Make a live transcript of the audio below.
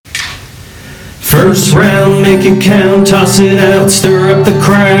First round, make it count, toss it out, stir up the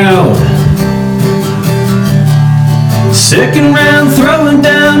crowd. Second round, throwing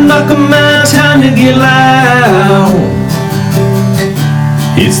down, knock 'em out, time to get loud.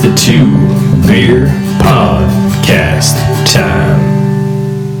 It's the Two Beer Podcast time.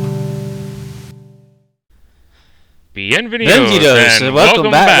 Bienvenidos and welcome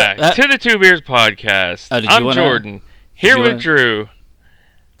back to the Two Beers Podcast. I'm Jordan, here with Drew.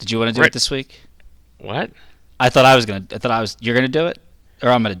 Did you want to do it this week? What? You're gonna do it, or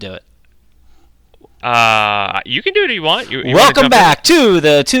I'm gonna do it. You can do it if you want. You welcome back to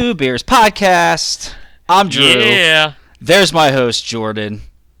the Two Beers Podcast. I'm Drew. Yeah. There's my host Jordan.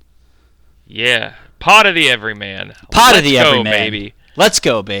 Yeah. Pot of the Everyman. Everyman, baby. Let's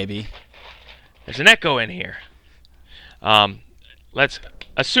go, baby. There's an echo in here. Let's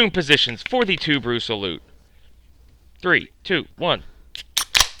assume positions for the Two Brew Salute. 3, 2, 1.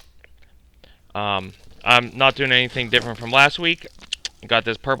 I'm not doing anything different from last week. Got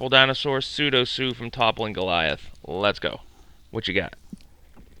this purple dinosaur, Pseudo Sue from Toppling Goliath. Let's go. What you got?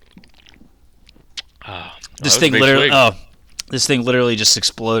 This thing literally just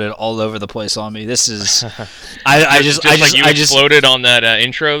exploded all over the place on me. This is, I just exploded on that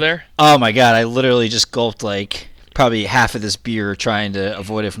intro there. Oh my god! I literally just gulped like probably half of this beer trying to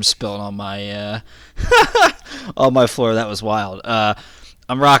avoid it from spilling on my on my floor. That was wild.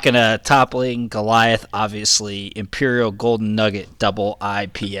 I'm rocking a Toppling Goliath, obviously Imperial Golden Nugget Double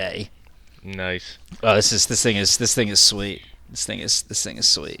IPA. Nice. Oh, this thing is sweet. This thing is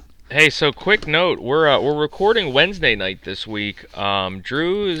sweet. Hey, so quick note: we're recording Wednesday night this week.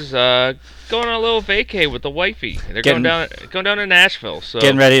 Drew is going on a little vacay with the wifey. They're going down to Nashville. So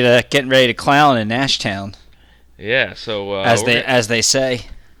getting ready to clown in Nashtown. Yeah. So as they say,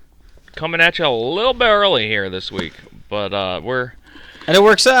 coming at you a little bit early here this week, but And it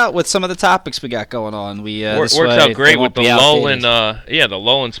works out with some of the topics we got going on. Works out great with the lull in the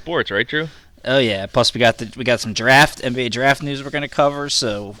lull in sports, right, Drew? Oh yeah. Plus we got some NBA draft news we're gonna cover,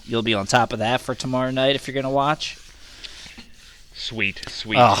 so you'll be on top of that for tomorrow night if you're gonna watch. Sweet.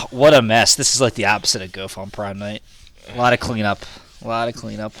 Oh, what a mess! This is like the opposite of Goof on Prime Night. A lot of cleanup.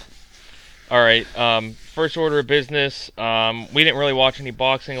 All right. First order of business. We didn't really watch any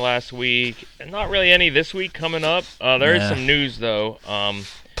boxing last week, and not really any this week coming up. There is some news though.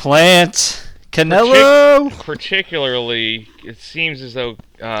 Plant, Canelo. Particularly, it seems as though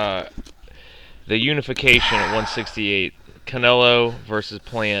the unification at 168, Canelo versus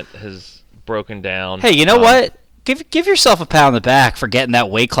Plant, has broken down. Hey, you know what? Give yourself a pat on the back for getting that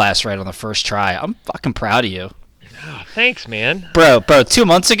weight class right on the first try. I'm fucking proud of you. Oh, thanks, man. Bro, 2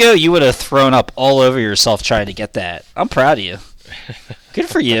 months ago, you would have thrown up all over yourself trying to get that. I'm proud of you. Good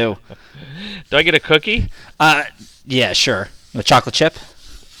for you. Do I get a cookie? Yeah, sure. A chocolate chip?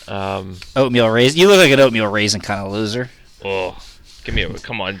 Oatmeal raisin. You look like an oatmeal raisin kind of loser. Oh,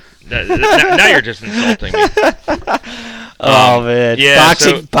 come on. Now you're just insulting me. Oh, man. Yeah,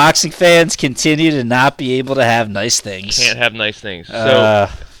 boxing fans continue to not be able to have nice things. Can't have nice things.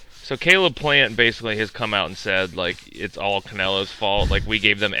 So Caleb Plant basically has come out and said, like, it's all Canelo's fault. Like, we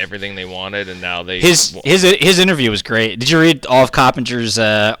gave them everything they wanted, and now they... His interview was great. Did you read all of Coppinger's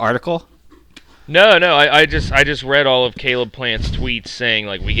article? No. I just read all of Caleb Plant's tweets saying,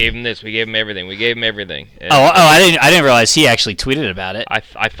 like, we gave him this, we gave him everything, And I didn't realize he actually tweeted about it.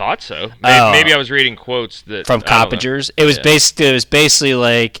 I thought so. Maybe I was reading quotes that from Coppinger's. It was basically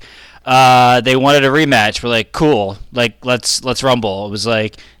like they wanted a rematch. We're like, cool, like let's rumble. It was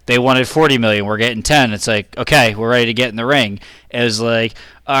like they wanted $40 million. We're getting 10. It's like, okay, we're ready to get in the ring. It was like,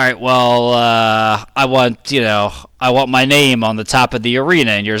 all right, well, I want my name on the top of the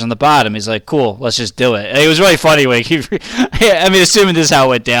arena and yours on the bottom. He's like, cool, let's just do it. And it was really funny. Assuming this is how it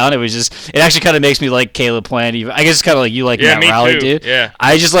went down, it actually kind of makes me like Caleb Plant. I guess it's kind of like you like Matt Rowley, dude. Yeah.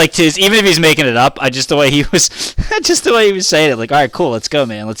 I just liked even if he's making it up, just the way he was saying it. Like, all right, cool, let's go,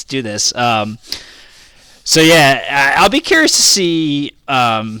 man, let's do this. So yeah, I'll be curious to see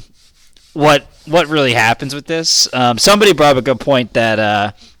what really happens with this. Somebody brought up a good point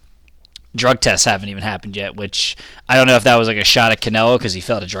that drug tests haven't even happened yet, which I don't know if that was like a shot at Canelo because he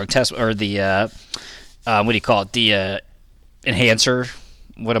failed a drug test, or the what do you call it, the enhancer.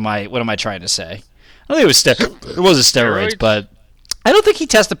 What am I trying to say? I don't think it wasn't steroids, but I don't think he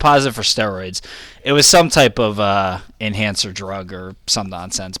tested positive for steroids. It was some type of enhancer drug or some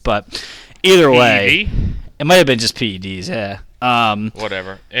nonsense, but either way, it might have been just PEDs. Yeah.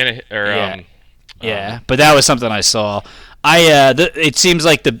 Whatever. Yeah, but that was something I saw. It seems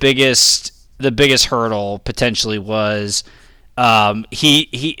like the biggest hurdle potentially was there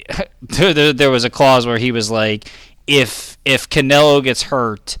was a clause where he was like, if Canelo gets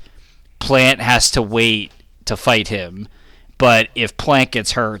hurt Plant has to wait to fight him. But if Plant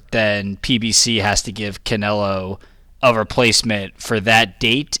gets hurt, then PBC has to give Canelo a replacement for that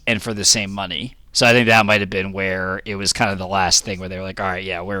date and for the same money. So I think that might have been where it was kind of the last thing where they were like, all right,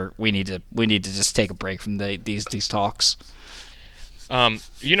 yeah, we need to just take a break from these talks.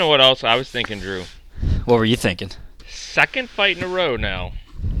 You know what else I was thinking, Drew? What were you thinking? Second fight in a row now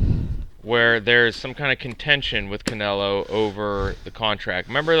where there's some kind of contention with Canelo over the contract.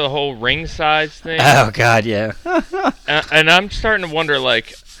 Remember the whole ring size thing? Oh, God, yeah. And I'm starting to wonder,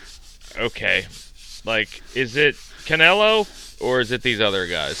 like, okay, like, is it Canelo or is it these other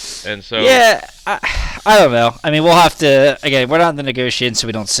guys? And so... Yeah, I don't know. I mean, we'll have to... Again, we're not in the negotiations, so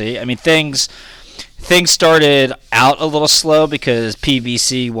we don't see. I mean, things started out a little slow because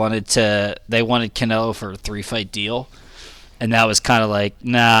PBC wanted Canelo for a 3-fight deal. And that was kind of like,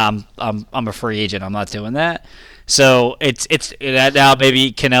 nah, I'm a free agent. I'm not doing that. So it's now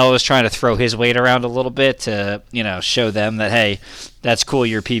maybe Canelo is trying to throw his weight around a little bit to show them that, hey, that's cool,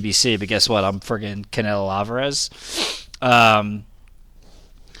 you're PBC, but guess what? I'm friggin' Canelo Alvarez.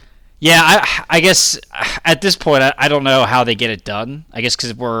 Yeah, I guess at this point I don't know how they get it done. I guess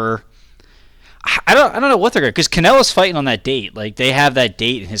because I don't know what they're going to, because Canelo's fighting on that date. Like, they have that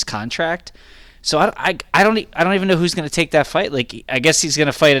date in his contract. So I don't even know who's going to take that fight. Like, I guess he's going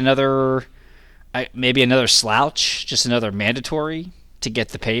to fight maybe another slouch, just another mandatory to get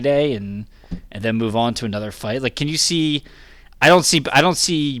the payday and then move on to another fight. Like, can you see? I don't see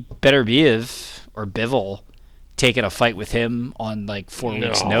Beterbiev or Bivol taking a fight with him on like 4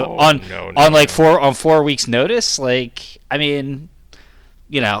 weeks on 4 weeks notice. Like, I mean,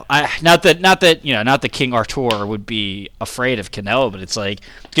 not that King Artur would be afraid of Canelo, but it's like,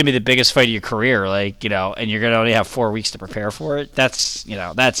 it's gonna be the biggest fight of your career, like, and you're gonna only have 4 weeks to prepare for it. That's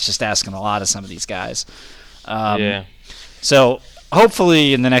just asking a lot of some of these guys. Yeah. So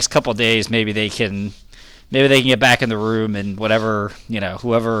hopefully in the next couple of days, maybe they can get back in the room and whatever,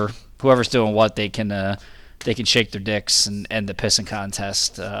 whoever's doing what, they can shake their dicks and end the pissing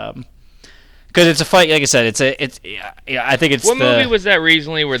contest. Because it's a fight, like I said, I think it's. What movie was that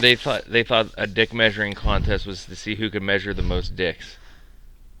recently where they thought a dick measuring contest was to see who could measure the most dicks?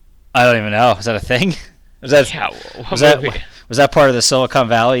 I don't even know. Is that a thing? Was that part of the Silicon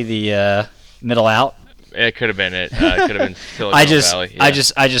Valley, the middle out? It could have been it. It could have been Silicon Valley. Yeah. I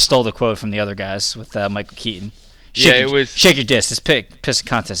just stole the quote from the other guys with Michael Keaton. It was shake your disc. This pissing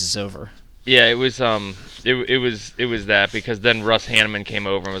contest is over. Yeah, it was it was that, because then Russ Hanneman came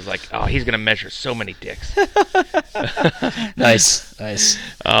over and was like, "Oh, he's gonna measure so many dicks." Nice.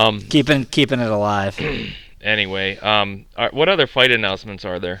 Keeping it alive. Anyway, what other fight announcements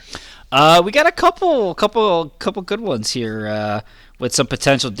are there? We got a couple good ones here with some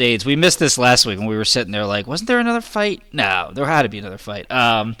potential dates. We missed this last week when we were sitting there like, wasn't there another fight? No, there had to be another fight.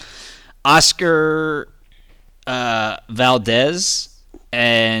 Oscar Valdez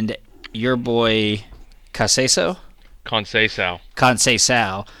and your boy Conceição.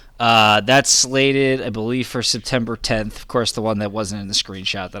 That's slated, I believe, for September 10th. Of course, the one that wasn't in the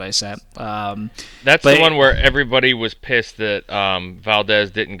screenshot that I sent. That's the one where everybody was pissed that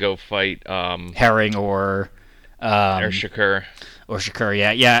Valdez didn't go fight Herring or Shakur. Or Shakur,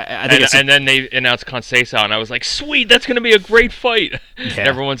 yeah. I think and then they announced Conceição, and I was like, sweet, that's going to be a great fight. Yeah. And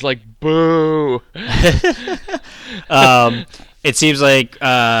everyone's like, boo. It seems like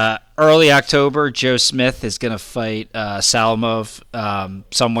early October, Joe Smith is going to fight Salamov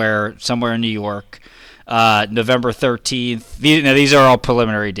somewhere in New York. November 13th. These are all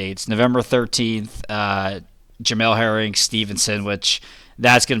preliminary dates. November 13th, Jamel Herring, Stevenson, which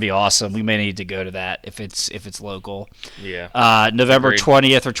that's going to be awesome. We may need to go to that if it's local. Yeah. November Agreed.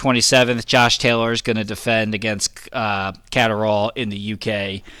 20th or 27th, Josh Taylor is going to defend against Catterall in the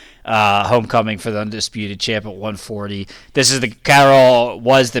UK. Homecoming for the undisputed champ at 140. Catterall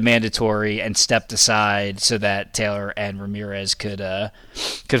was the mandatory and stepped aside so that Taylor and Ramirez could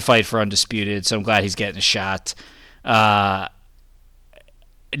fight for undisputed. So I'm glad he's getting a shot.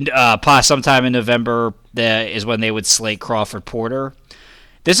 Sometime in November is when they would slate Crawford Porter.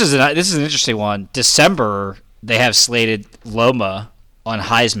 This is an interesting one. December they have slated Loma on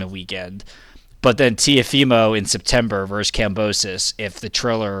Heisman weekend. But then Tiafimo in September versus Kambosos. If the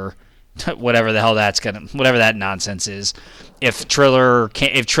Triller, whatever that nonsense is, if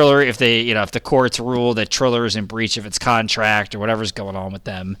the courts rule that Triller is in breach of its contract or whatever's going on with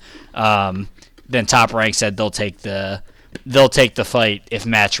them, then Top Rank said they'll take the fight if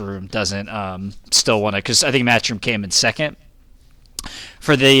Matchroom doesn't still want to, because I think Matchroom came in second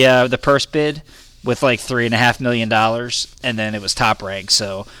for the purse bid with like $3.5 million, and then it was Top Rank.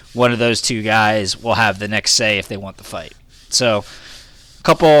 So one of those two guys will have the next say if they want the fight. So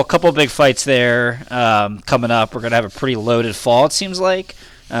couple big fights there coming up. We're gonna have a pretty loaded fall, it seems like.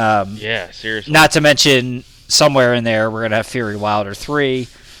 Yeah, seriously. Not to mention somewhere in there we're gonna have Fury Wilder 3,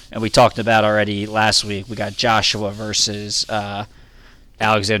 and we talked about already last week. We got Joshua versus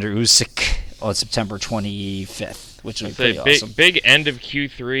Alexander Usyk on September 25th, which will be pretty awesome. Big end of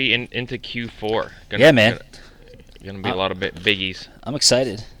Q3 and into Q4. Yeah, man. Gonna be a lot of biggies. I'm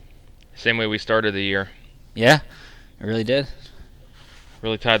excited. Same way we started the year. Yeah, I really did.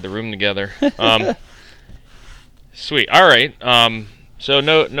 Really tied the room together. Sweet. All right. So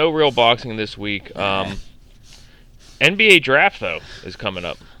no real boxing this week. NBA draft though is coming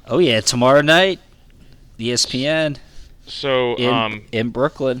up. Oh yeah, tomorrow night, ESPN. So in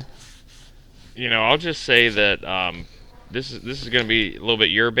Brooklyn. I'll just say that this is going to be a little bit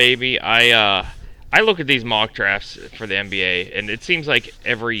your baby. I look at these mock drafts for the NBA, and it seems like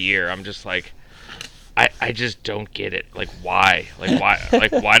every year I'm just like, I just don't get it. Like why?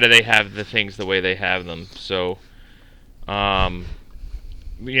 Why do they have the things the way they have them? So, what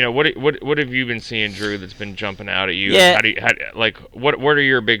have you been seeing, Drew? That's been jumping out at you? Yeah. What are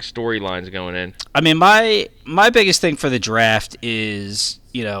your big storylines going in? I mean, my biggest thing for the draft is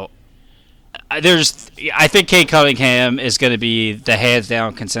I think Cade Cunningham is going to be the hands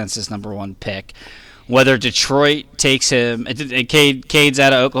down consensus number one pick. Whether Detroit takes him, and Cade's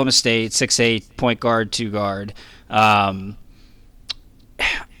out of Oklahoma State, 6'8", point guard, 2 guard. That's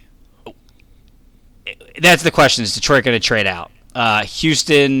the question: is Detroit going to trade out?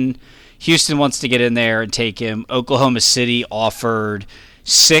 Houston wants to get in there and take him. Oklahoma City offered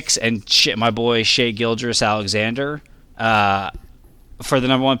 6 and my boy Shai Gilgeous-Alexander for the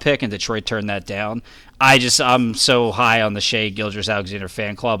number one pick, and Detroit turned that down. I'm so high on the Shai Gilgeous-Alexander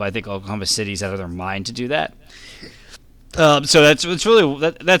fan club. I think Oklahoma City's out of their mind to do that. So that's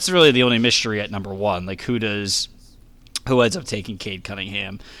really the only mystery at number one. Like who ends up taking Cade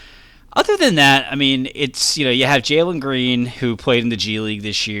Cunningham? Other than that, I mean, it's you have Jalen Green, who played in the G League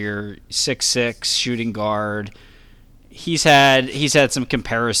this year, 6'6", shooting guard. He's had some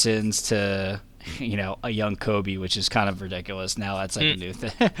comparisons to a young Kobe, which is kind of ridiculous. Now that's like a new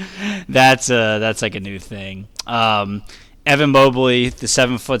thing. that's like a new thing. Evan Mobley, the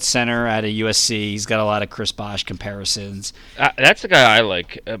 7-foot center out of USC, he's got a lot of Chris Bosh comparisons. That's the guy I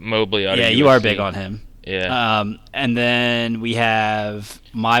like, Mobley out of USC. Yeah, you are big on him. Yeah. And then we have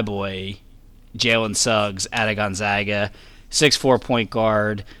my boy, Jalen Suggs out of Gonzaga, 6'4" point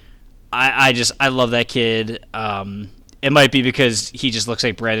guard. I love that kid. It might be because he just looks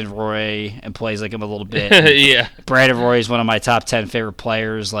like Brandon Roy and plays like him a little bit. Yeah. Brandon Roy is one of my top 10 favorite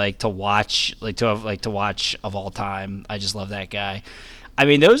players, to watch of all time. I just love that guy. I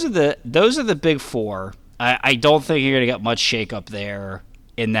mean, those are the big four. I don't think you're gonna get much shakeup there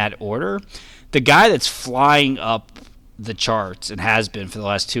in that order. The guy that's flying up the charts and has been for the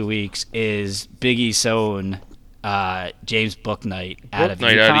last 2 weeks is Big East's own James Bouknight out of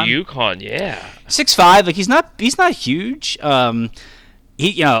UConn. Yeah. 6'5", like he's not huge.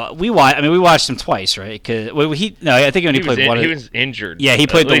 We watched him twice, right? I think he only played one. He was injured. Yeah, he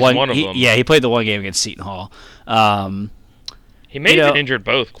played the one. One of them. He played the one game against Seton Hall. He may have been injured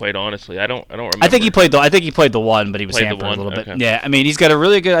both. Quite honestly, I don't remember. I think he played the one, but he was hampered a little bit. Okay. Yeah, I mean, he's got a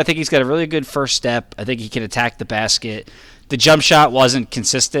really good first step. I think he can attack the basket. The jump shot wasn't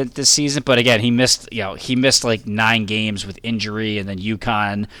consistent this season, but again, he missed like 9 games with injury, and then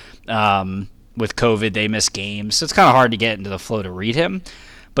UConn with COVID, they missed games, so it's kind of hard to get into the flow to read him.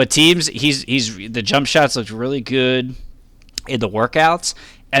 But teams, the jump shots looked really good in the workouts,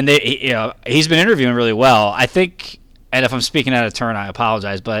 and he's been interviewing really well. I think, and if I'm speaking out of turn, I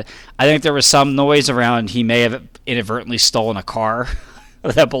apologize, but I think there was some noise around he may have inadvertently stolen a car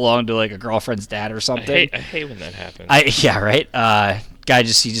that belonged to like a girlfriend's dad or something. I hate when that happens. Yeah, right. Guy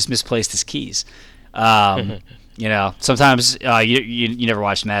just misplaced his keys. Sometimes you never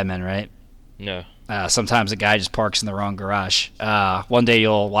watched Mad Men, right? No. Sometimes a guy just parks in the wrong garage. One day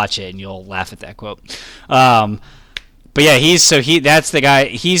you'll watch it and you'll laugh at that quote. But yeah, that's the guy.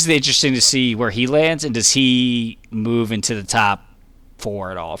 He's interesting to see where he lands, and does he move into the top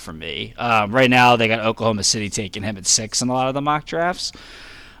 4 at all for me? Right now they got Oklahoma City taking him at 6 in a lot of the mock drafts.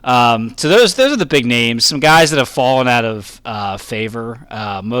 So those are the big names. Some guys that have fallen out of favor.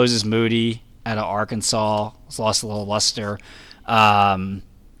 Moses Moody out of Arkansas has lost a little luster.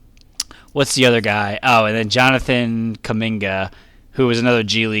 What's the other guy? Oh, and then Jonathan Kuminga, who was another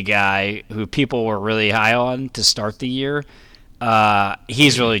G League guy who people were really high on to start the year.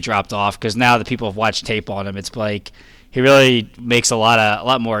 He's really dropped off because now that people have watched tape on him, it's like he really makes a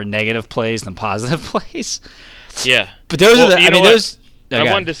lot more negative plays than positive plays. Yeah, but those are the. I mean, those. I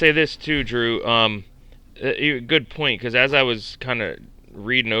wanted to say this too, Drew. Good point, because as I was kind of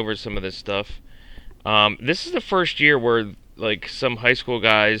reading over some of this stuff. This is the first year where like some high school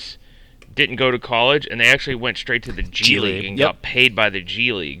guys didn't go to college and they actually went straight to the G League and got paid by the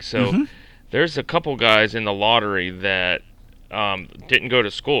G League. So there's a couple guys in the lottery that didn't go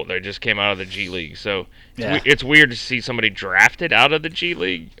to school. They just came out of the G League. So it's weird to see somebody drafted out of the G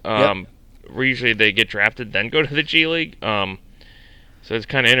League. Usually they get drafted then go to the G League. So it's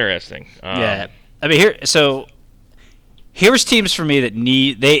kind of interesting. I mean, here's teams for me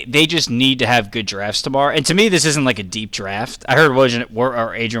that they just need to have good drafts tomorrow. And to me, this isn't like a deep draft. I heard Adrian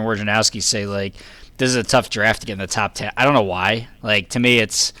Wojnarowski say like this is a tough draft to get in the top 10. I don't know why. Like to me,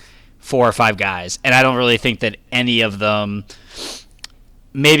 it's 4 or 5 guys, and I don't really think that any of them.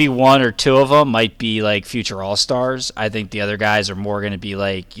 Maybe 1 or 2 of them might be like future all-stars. I think the other guys are more going to be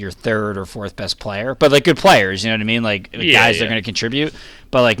like your 3rd or 4th best player, but like good players. You know what I mean? Like guys that are going to contribute,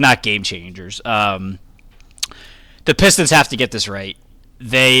 but like not game changers. The Pistons have to get this right.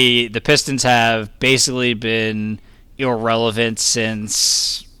 The Pistons have basically been irrelevant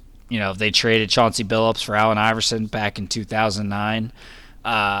since they traded Chauncey Billups for Allen Iverson back in 2009.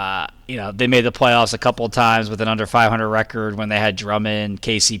 They made the playoffs a couple of times with an under 500 record when they had Drummond,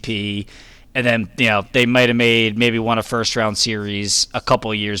 KCP, and then they might have maybe won a first round series a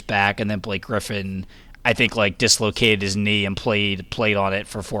couple of years back, and then Blake Griffin, I think, like dislocated his knee and played on it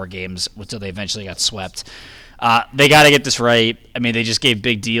for 4 games until they eventually got swept. They got to get this right. I mean, they just gave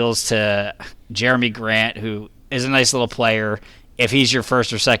big deals to Jeremy Grant, who is a nice little player. If he's your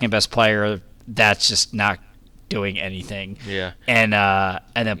first or second best player, that's just not doing anything. Yeah. And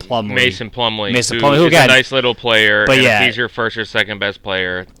then Plumlee. Mason Plumlee, who is a nice little player. But and if he's your first or second best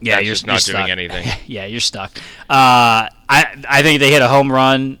player, that's just not doing anything. Yeah, you're stuck. I think they hit a home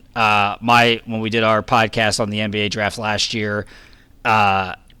run. When we did our podcast on the NBA draft last year,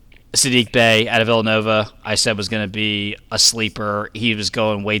 Saddiq Bey out of Villanova, I said was going to be a sleeper. He was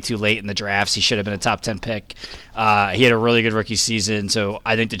going way too late in the drafts. He should have been a top 10 pick. He had a really good rookie season, so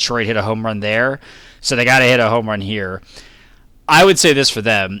I think Detroit hit a home run there. So they got to hit a home run here. I would say this for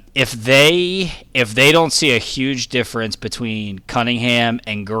them: if they don't see a huge difference between Cunningham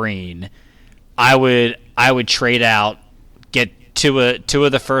and Green, I would trade out, get two of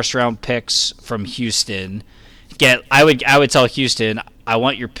the first round picks from Houston. I would tell Houston, I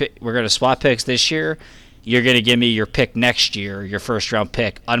want your pick. We're going to swap picks this year. You're going to give me your pick next year, your first round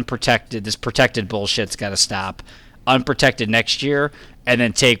pick, unprotected. This protected bullshit's got to stop. Unprotected next year, and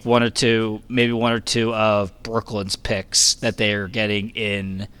then take one or two of Brooklyn's picks that they are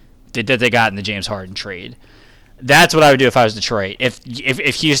getting that they got in the James Harden trade. That's what I would do if I was Detroit.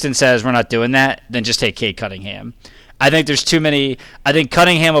 If Houston says we're not doing that, then just take Cade Cunningham. I think there's too many. I think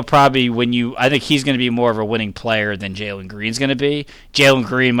Cunningham will probably I think he's going to be more of a winning player than Jalen Green's going to be. Jalen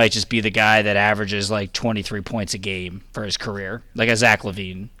Green might just be the guy that averages like 23 points a game for his career, like a Zach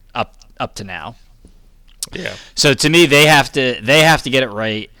LaVine up to now. Yeah. So to me, they have to get it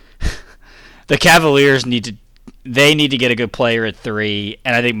right. The Cavaliers need to get a good player at 3,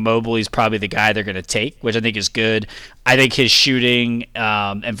 and I think Mobley's probably the guy they're going to take, which I think is good. I think his shooting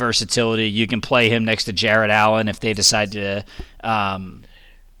and versatility, you can play him next to Jarrett Allen if they decide to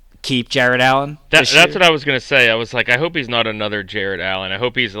keep Jarrett Allen. That's what I was going to say. I was like, I hope he's not another Jarrett Allen. I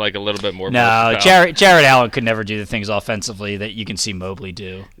hope he's like a little bit more versatile. Jarrett Allen could never do the things offensively that you can see Mobley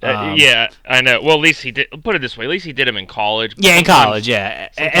do. Yeah, I know. Well, at least he did. Put it this way, at least he did them in college. Yeah, in college, yeah.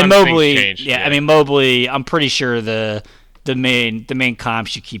 And Mobley, changed, I mean Mobley. I'm pretty sure the main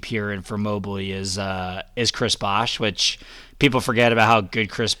comps you keep hearing for Mobley is Chris Bosh, which people forget about how good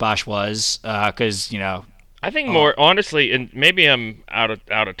Chris Bosh was because I think more honestly, and maybe I'm out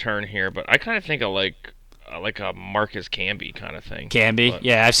of turn here, but I kind of think of like a Marcus Camby kind of thing. Camby,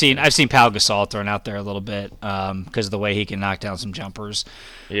 yeah, I've seen Pau Gasol thrown out there a little bit because of the way he can knock down some jumpers.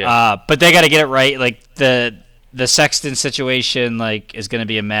 Yeah. But they got to get it right. Like the Sexton situation, like is going to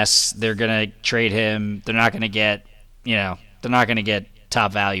be a mess. They're going to trade him. They're not going to get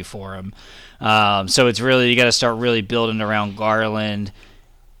top value for him. So it's really you got to start really building around Garland,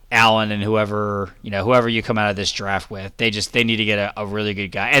 Allen, and whoever you come out of this draft with. They need to get a really good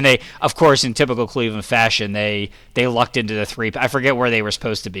guy. And they, of course, in typical Cleveland fashion, they lucked into the 3. I forget where they were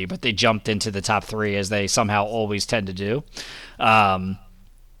supposed to be, but they jumped into the top 3 as they somehow always tend to do.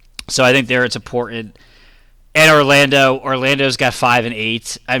 So I think there it's important. And Orlando's got 5 and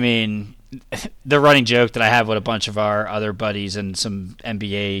 8. I mean, the running joke that I have with a bunch of our other buddies and some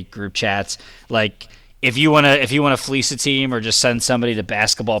NBA group chats, like, if you want to fleece a team or just send somebody to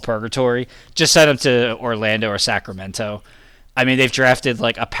basketball purgatory, just send them to Orlando or Sacramento. I mean, they've drafted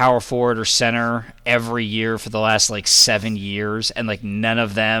like a power forward or center every year for the last like 7 years, and like none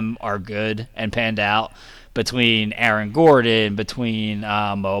of them are good and panned out. between Aaron Gordon, between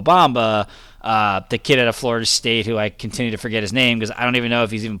Mo Bamba, the kid out of Florida State who I continue to forget his name because I don't even know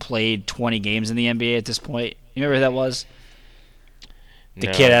if he's even played 20 games in the NBA at this point. You remember who that was? The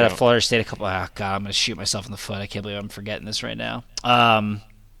kid out of Florida State. Oh, God, I'm going to shoot myself in the foot. I can't believe I'm forgetting this right now.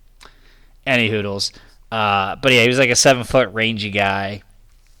 Any hoodles. But yeah, he was like a 7-foot rangy guy.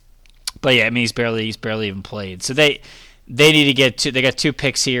 But yeah, I mean, he's barely even played. So they need to get they got 2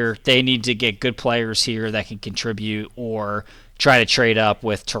 picks here. They need to get good players here that can contribute or try to trade up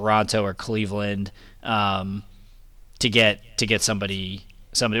with Toronto or Cleveland to get somebody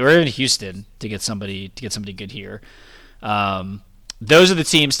or even Houston to get somebody good here. Those are the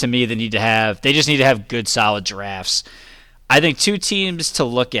teams to me that need to have. They just need to have good, solid drafts. I think 2 teams to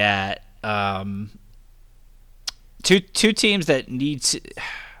look at. Two teams that need to.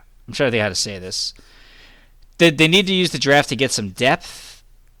 I'm trying to think how to say this. They need to use the draft to get some depth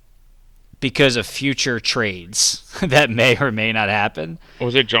because of future trades that may or may not happen.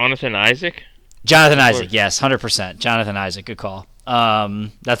 Was it Jonathan Isaac? Jonathan Isaac, yes, 100%. Jonathan Isaac, good call.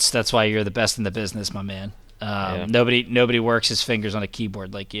 That's why you're the best in the business, my man. Nobody works his fingers on a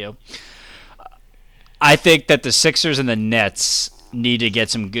keyboard like you. I think that the Sixers and the Nets need to get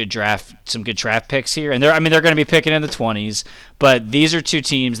some good draft picks here, and they're going to be picking in the 20s. But these are 2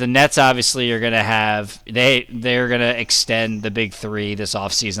 teams. The Nets obviously are going to have they're going to extend the big 3 this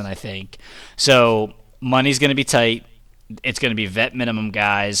offseason, I think. So money's going to be tight. It's going to be vet minimum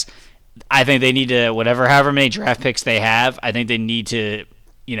guys. I think they need to however many draft picks they have. I think they need to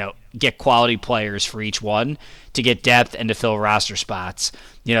get quality players for each one to get depth and to fill roster spots.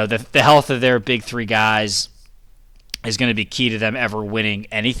 The health of their big 3 guys is going to be key to them ever winning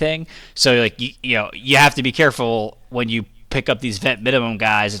anything. So you have to be careful when you pick up these vet minimum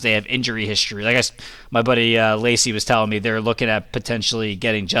guys if they have injury history. Like my buddy Lacey was telling me they're looking at potentially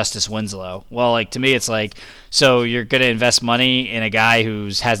getting Justice Winslow. Well, to me it's so you're going to invest money in a guy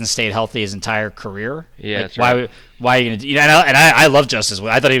who hasn't stayed healthy his entire career? Yeah, that's right. Why are you going to? And I love Justice.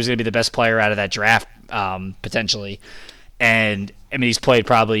 I thought he was going to be the best player out of that draft potentially. And I mean, he's played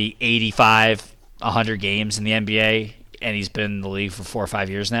probably 85, 100 games in the NBA, and he's been in the league for 4 or 5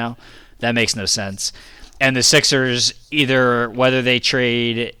 years now. That makes no sense. And the Sixers, whether they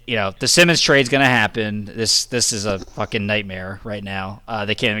trade, the Simmons trade's going to happen. This is a fucking nightmare right now.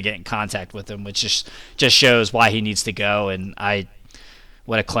 They can't even get in contact with him, which just shows why he needs to go. And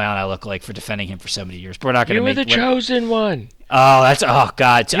what a clown I look like for defending him for so many years. But we're not going to make. You were the chosen one. Oh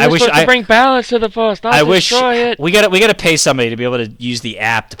God! I wish to bring balance to the force, not destroy it. We got to pay somebody to be able to use the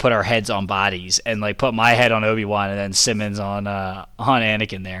app to put our heads on bodies and put my head on Obi-Wan and then Simmons on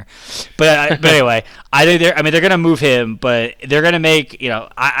Anakin there. But anyway, I think they're going to move him, but they're going to make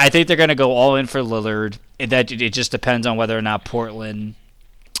I think they're going to go all in for Lillard. It just depends on whether or not Portland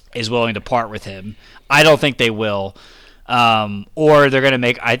is willing to part with him. I don't think they will. Or they're going to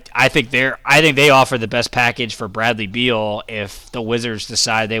make. I think they offer the best package for Bradley Beal if the Wizards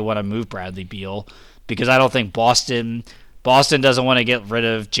decide they want to move Bradley Beal, because I don't think Boston doesn't want to get rid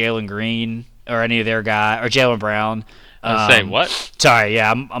of Jalen Green or any of their guy or Jaylen Brown. Say what? Sorry,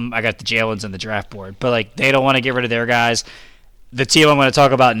 yeah, I got the Jalen's in the draft board, but they don't want to get rid of their guys. The team I'm going to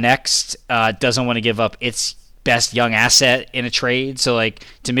talk about next doesn't want to give up its best young asset in a trade. So,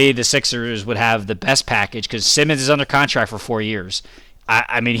 to me, the Sixers would have the best package because Simmons is under contract for 4 years.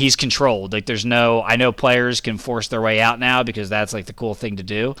 I mean, he's controlled. There's no – I know players can force their way out now because that's, the cool thing to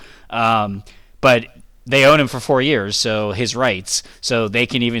do. But they own him for 4 years, so his rights. So they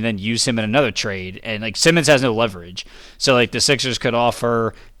can even then use him in another trade. And, Simmons has no leverage. So, the Sixers could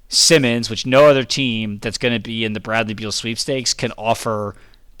offer Simmons, which no other team that's going to be in the Bradley Beal sweepstakes can offer –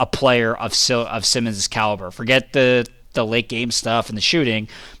 a player of Simmons' caliber. Forget the late game stuff and the shooting.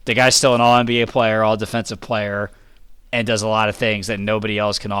 The guy's still an all-NBA player, all-defensive player, and does a lot of things that nobody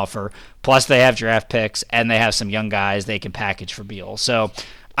else can offer. Plus, they have draft picks, and they have some young guys they can package for Beal. So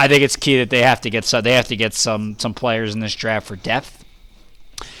I think it's key that they have to get some players in this draft for depth.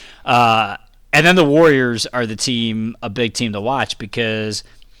 And then the Warriors are a big team to watch because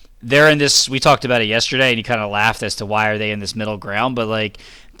they're in this. We talked about it yesterday, and you kind of laughed as to why are they in this middle ground, but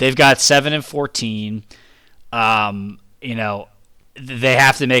they've got 7-14. They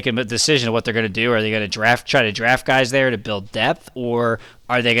have to make a decision of what they're going to do. Are they going to try to draft guys there to build depth, or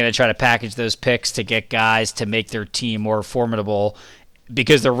are they going to try to package those picks to get guys to make their team more formidable?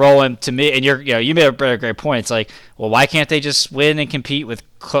 Because they're rolling to me, and you made a great point. It's why can't they just win and compete with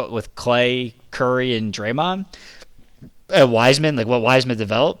Clay, Curry, and Draymond, Wiseman? What Wiseman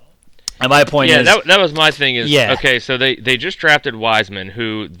developed. And my point is... Yeah, that was my thing is... Yeah. Okay, so they just drafted Wiseman,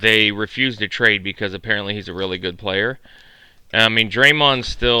 who they refused to trade because apparently he's a really good player. I mean, Draymond's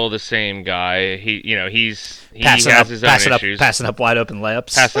still the same guy. He Passing has up, his own passing up, issues. passing up wide open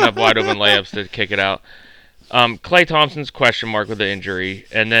layups. Passing up wide open layups to kick it out. Klay Thompson's question mark with the injury,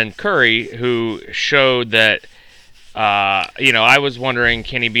 and then Curry, who showed that. I was wondering,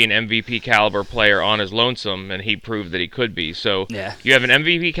 can he be an MVP caliber player on his lonesome, and he proved that he could be. So Yeah. you have an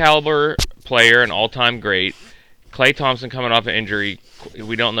MVP caliber player, an all-time great. Klay Thompson coming off an injury,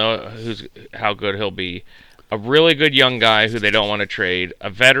 we don't know how good he'll be. A really good young guy who they don't want to trade, a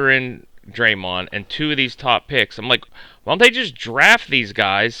veteran Draymond, and 2 of these top picks. I'm like, why don't they just draft these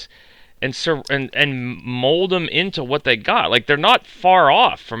guys and mold them into what they got? Like, they're not far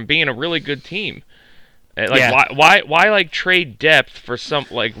off from being a really good team. Like, Yeah. why like trade depth for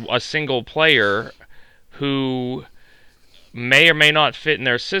a single player who may or may not fit in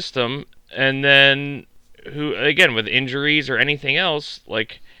their system, and then who, again, with injuries or anything else,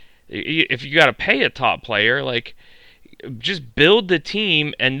 like, if you got to pay a top player, like, just build the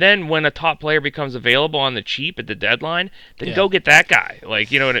team, and then when a top player becomes available on the cheap at the deadline, then go get that guy. Like,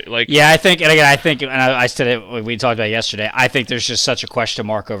 Yeah, I think, and again, and I said it, we talked about it yesterday. I think there's just such a question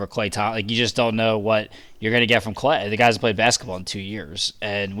mark over Klay Thompson. Like, you just don't know what you're going to get from Klay. The guy's played basketball in 2 years,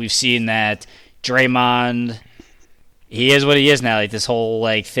 and we've seen that Draymond. He is what he is now. Like, this whole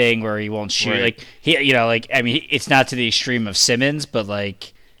thing where he won't shoot. Right. Like, it's not to the extreme of Simmons, but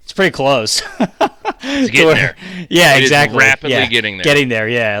it's pretty close. It's getting there. Yeah, It is exactly. rapidly getting there. Getting there,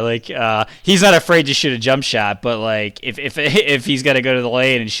 yeah. He's not afraid to shoot a jump shot, but if he's got to go to the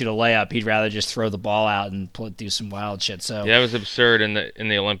lane and shoot a layup, he'd rather just throw the ball out and do some wild shit. So Yeah, that was absurd in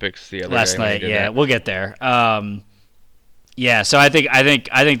the Olympics the other last day when they night, did yeah, that. we'll get there. Yeah, so I think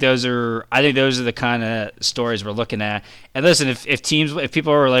those are the kind of stories we're looking at. And listen, if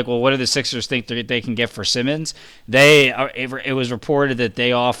people are like, well, what do the Sixers think they can get for Simmons? It was reported that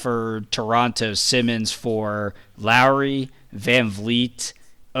they offered Toronto Simmons for Lowry, Van Vliet,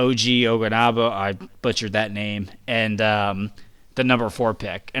 OG Ogunabo, I butchered that name, and the number 4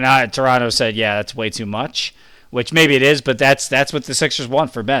 pick. And Toronto said, yeah, that's way too much, which maybe it is, but that's what the Sixers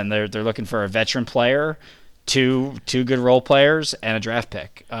want for Ben. They're looking for a veteran player, two good role players, and a draft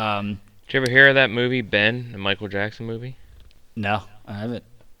pick. Did you ever hear of that movie, Ben, the Michael Jackson movie? No, I haven't.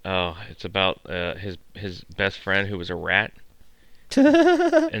 Oh, it's about his best friend who was a rat.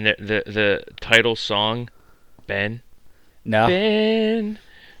 And the title song, Ben. No. Ben.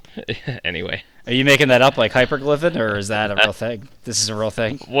 Anyway. Are you making that up like hyperglyphing, or is that a real thing? This is a real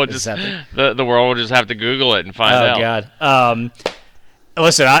thing? We'll This just is happening? the world will just have to Google it and find out. God.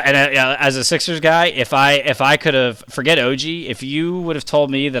 Listen, as a Sixers guy, if I could have, forget OG, if you would have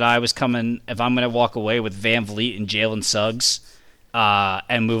told me that if I'm going to walk away with Van Vliet and Jalen Suggs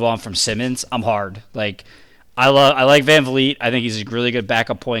and move on from Simmons, I'm hard. Like, I like Van Vliet. I think he's a really good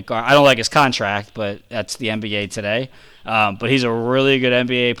backup point guard. I don't like his contract, but that's the NBA today. But he's a really good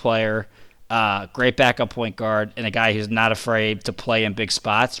NBA player, great backup point guard, and a guy who's not afraid to play in big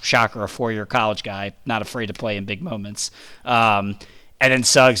spots. Shocker, a 4-year college guy, not afraid to play in big moments. And then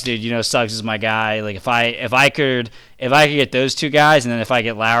Suggs, dude, Suggs is my guy. Like, if I could get those 2 guys, and then if I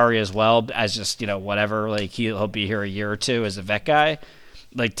get Lowry as well as just whatever, like he'll be here a year or 2 as a vet guy.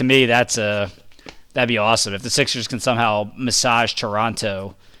 Like, to me, that'd be awesome if the Sixers can somehow massage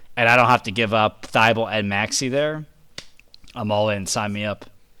Toronto, and I don't have to give up Thibault and Maxey there. I'm all in. Sign me up.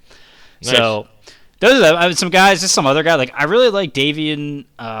 Nice. So those are some guys. Just some other guy. Like, I really like Davian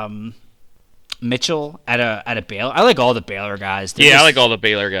Mitchell at a Baylor. I like all the Baylor guys. I like all the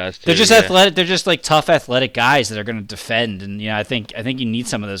Baylor guys too. They're just yeah. athletic. They're just tough athletic guys that are going to defend. And I think you need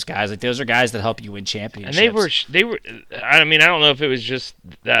some of those guys. Like, those are guys that help you win championships. And they were. I mean, I don't know if it was just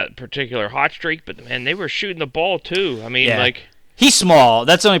that particular hot streak, but man, they were shooting the ball too. I mean, Yeah. like, he's small.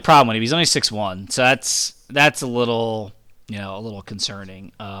 That's the only problem with him. He's only 6'1", so that's a little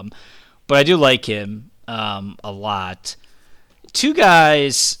concerning. But I do like him a lot. 2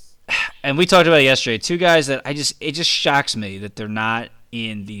 guys. And we talked about it yesterday. 2 guys that it just shocks me that they're not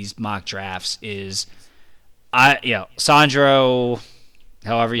in these mock drafts is Sandro,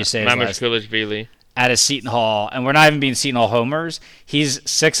 however you say his last name, Mamashkulishvili. out of Seton Hall, and we're not even being Seton Hall homers. He's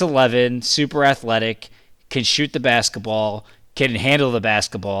 6'11", super athletic, can shoot the basketball, can handle the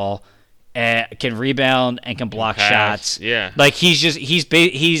basketball, can rebound and can block pass, shots. yeah. Like, he's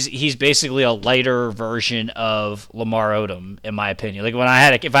basically a lighter version of Lamar Odom, in my opinion. Like, if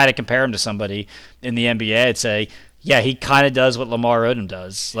I had to compare him to somebody in the NBA, I'd say, yeah, he kind of does what Lamar Odom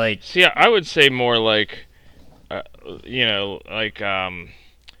does. Like, See, I would say more like,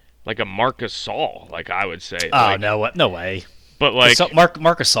 like a Marcus Saul. Like, I would say. oh, no way. But like,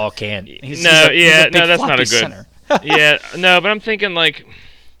 Marcus Saul can. He's no, a big that's not a floppy good. center. Yeah, no, but I'm thinking like,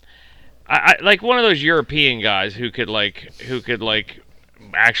 I like one of those European guys who could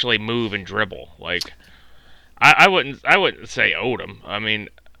actually move and dribble. Like I wouldn't say Odom. I mean,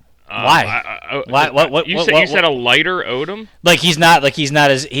 Why? Why? What? You said a lighter Odom? Like he's not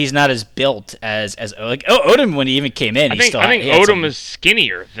as built as like Odom when he even came in. I think Odom is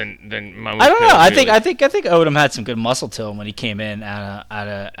skinnier than Mamuka. I don't know. I think Odom had some good muscle to him when he came in out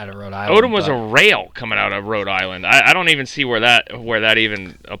of Rhode Island. Odom was a rail coming out of Rhode Island. I don't even see where that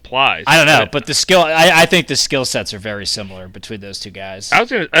even applies. I don't know, but the skill. I think the skill sets are very similar between those two guys.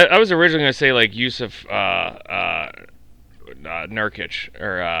 I was originally gonna say like Yusuf Nurkic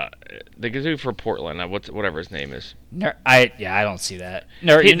or the dude for Portland. Whatever his name is. I don't see that.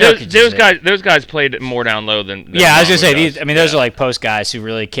 Those guys played more down low than I was gonna say those are like post guys who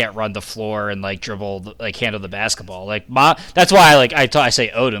really can't run the floor and like dribble, like handle the basketball. Like that's why I say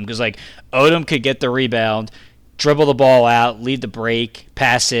Odom, because like Odom could get the rebound, dribble the ball out, lead the break,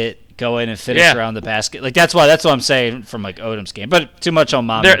 pass it, go in and finish around the basket. Like that's what I'm saying from like Odom's game. But too much on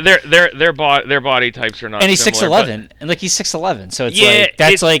Mamu. Their body types are not. And he's similar, 6'11", and like he's 6'11", so it's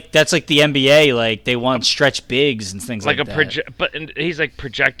that's like the NBA. Like they want stretch bigs and things like that. But he's like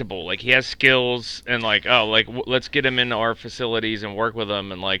projectable. Like he has skills, and like let's get him into our facilities and work with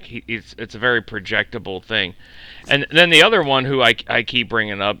him, and like it's a very projectable thing. And then the other one who I keep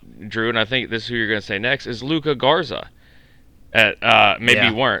bringing up, Drew, and I think this is who you're going to say next, is Luka Garza.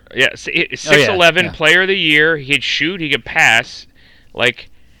 You weren't. Yeah, 6'11", player of the year. He could shoot. He could pass. Like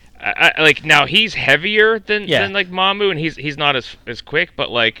now he's heavier than like Mamu, and he's not as quick.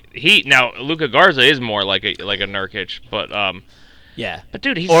 But like Luka Garza is more like a Nurkic. But But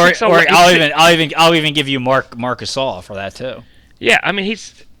dude, he's 6'11". I'll even give you Marc Gasol for that too. Yeah, I mean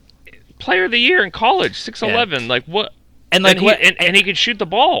he's player of the year in college, 6'11". Like what? And he could shoot the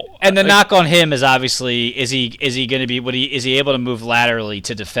ball. And the knock on him is obviously is he going to be is he able to move laterally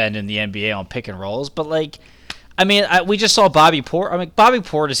to defend in the NBA on pick and rolls? But like, I mean, we just saw Bobby Portis. I mean, Bobby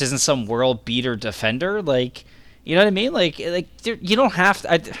Portis isn't some world beater defender. Like, you know what I mean? Like you don't have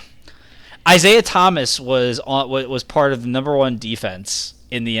to. Isaiah Thomas was part of the #1 defense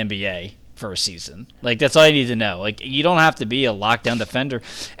in the NBA for a season. Like that's all you need to know. Like you don't have to be a lockdown defender.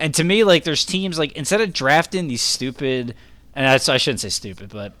 And to me, like there's teams like instead of drafting these stupid, and I shouldn't say stupid,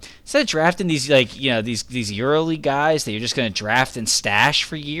 but instead of drafting these these EuroLeague guys that you're just going to draft and stash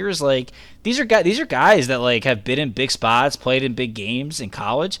for years, like these are guys that like have been in big spots, played in big games in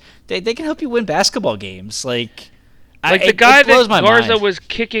college. They can help you win basketball games. Like the guy that Garza was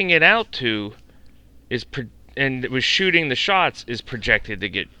kicking it out to and was shooting the shots is projected to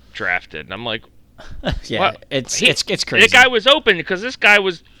get drafted, and I'm like, it's crazy. The guy was open because this guy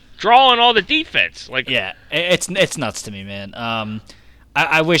was drawing all the defense. Like, it's nuts to me, man.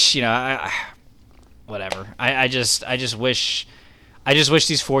 I wish whatever. I just wish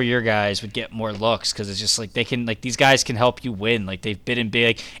these 4-year guys would get more looks, because it's just like these guys can help you win. Like they've been in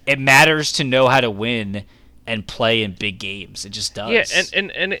big. Like, it matters to know how to win and play in big games. It just does. Yeah,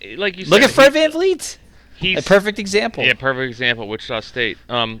 and like you said, look at Fred VanVleet. He's a perfect example. Yeah, perfect example. Wichita State.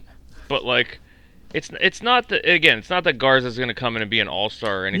 But like, it's not that Garza's going to come in and be an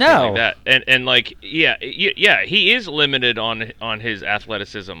all-star or anything like that. And like, he is limited on his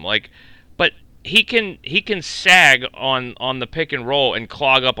athleticism. Like, but he can sag on the pick and roll and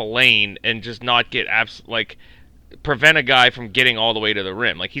clog up a lane and just not get prevent a guy from getting all the way to the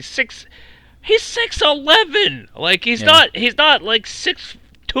rim. Like he's 6'11". Like he's not like 6'2"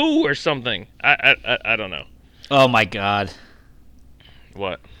 or something. I don't know. Oh my God.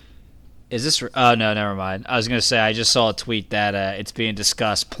 What? Is this? Oh no, never mind. I was gonna say I just saw a tweet that it's being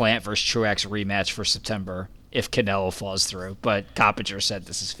discussed Plant versus Truex rematch for September if Canelo falls through. But Coppinger said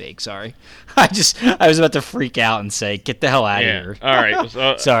this is fake. Sorry. I was about to freak out and say get the hell out of here. All right.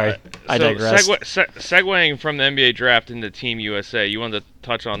 So, sorry. I digress. Segueing from the NBA draft into Team USA, you wanted to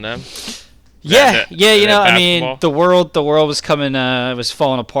touch on them? Yeah. I mean, the world was coming, was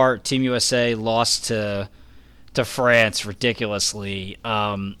falling apart. Team USA lost to France ridiculously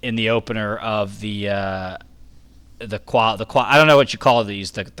in the opener of the I don't know what you call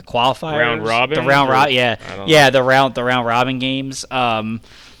these, the qualifiers, round robin, the round robin, the round robin games.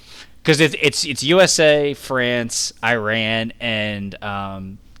 Because it's USA, France, Iran, and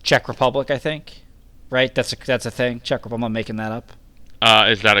Czech Republic, I think. Right? That's a thing. Czech Republic. I'm making that up.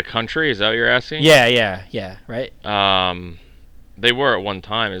 Is that a country? Is that what you're asking? Yeah. Right. They were at one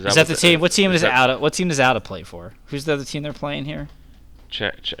time. Is that the team? What team is out? What team is out to play for? Who's the other team they're playing here?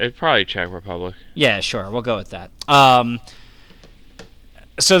 It's probably Czech Republic. Yeah, sure. We'll go with that.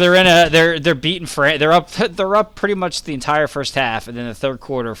 So they're beating France. They're up pretty much the entire first half, and then the third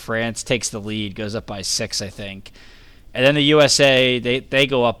quarter, France takes the lead, goes up by 6, I think. And then the USA, they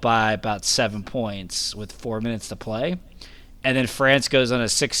go up by about 7 points with 4 minutes to play. And then France goes on a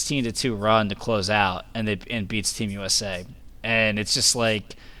 16-2 run to close out and beats Team USA. And it's just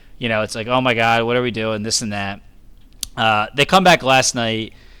like, it's like, oh my God, what are we doing? This and that. They come back last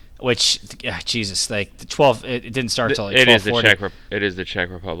night, which, Jesus, like the 12. It didn't start till like 12:40. It is the Czech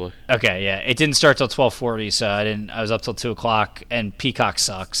Republic. Okay, yeah, it didn't start till 12:40, so I was up till 2:00. And Peacock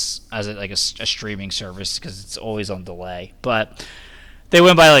sucks as a streaming service because it's always on delay. But they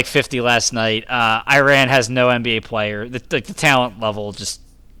win by like 50 last night. Iran has no NBA player. The talent level just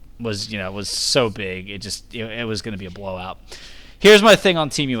was so big. It was going to be a blowout. Here's my thing on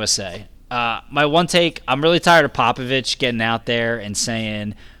Team USA. My one take, I'm really tired of Popovich getting out there and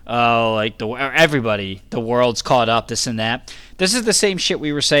saying, oh, like the world's caught up, this and that. This is the same shit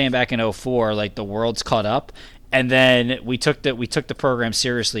we were saying back in 2004, like the world's caught up. And then we took the program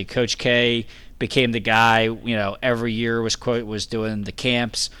seriously. Coach K became the guy, every year was doing the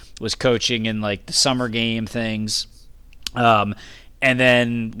camps, was coaching in like the summer game things. And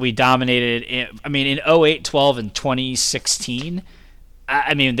then we dominated, in 08, 12, and 2016.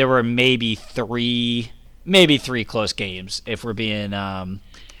 There were maybe three close games if we're being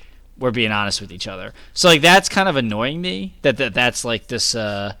honest with each other. So like that's kind of annoying me that's like this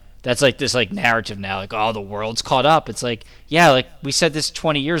narrative now, like, oh, the world's caught up. It's like, yeah, like we said this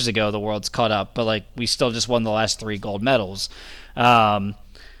 20 years ago, the world's caught up, but like we still just won the last 3 gold medals. And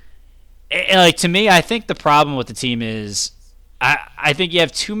like to me, I think the problem with the team is I think you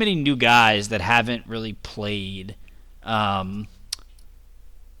have too many new guys that haven't really played.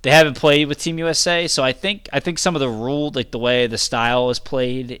 They haven't played with Team USA, so I think some of the rule, like the way the style is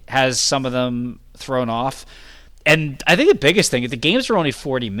played, has some of them thrown off. And I think the biggest thing, the games are only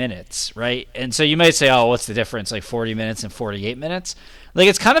 40 minutes, right? And so you might say, oh, what's the difference, like 40 minutes and 48 minutes? Like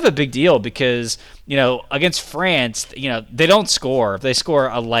it's kind of a big deal because, against France, they don't score. If they score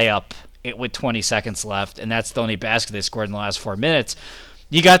a layup with 20 seconds left, and that's the only basket they scored in the last 4 minutes,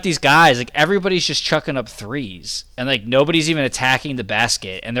 you got these guys, like everybody's just chucking up threes, and like nobody's even attacking the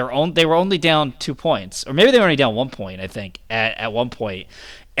basket, and they were only down 2 points, or maybe they were only down 1 point, I think, at one point,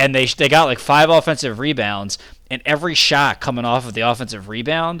 and they got like 5 offensive rebounds, and every shot coming off of the offensive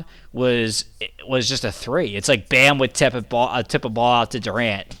rebound was just a 3. It's like Bam would tip a ball out to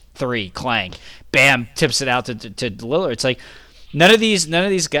Durant, 3, clank. Bam tips it out to Lillard. It's like none of these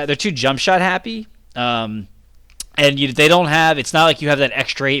guys, they're too jump shot happy. And they don't have. It's not like you have that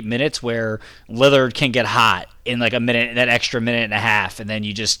extra 8 minutes where Lillard can get hot in like a minute, that extra minute and a half, and then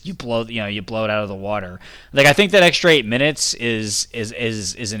you blow it out of the water. Like I think that extra 8 minutes is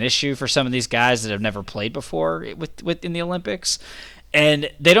an issue for some of these guys that have never played before in the Olympics, and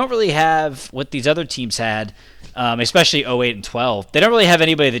they don't really have what these other teams had, especially 08 and 12. They don't really have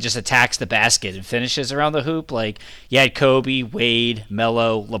anybody that just attacks the basket and finishes around the hoop. Like you had Kobe, Wade,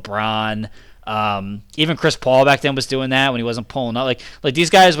 Melo, LeBron. Even Chris Paul back then was doing that when he wasn't pulling up. Like these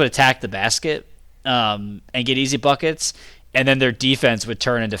guys would attack the basket and get easy buckets, and then their defense would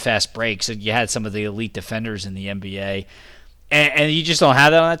turn into fast breaks. And you had some of the elite defenders in the NBA, and you just don't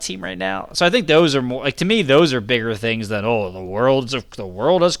have that on that team right now. So I think those are more, like, to me, those are bigger things than the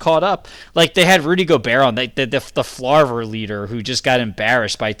world has caught up. Like they had Rudy Gobert on the Flarver leader who just got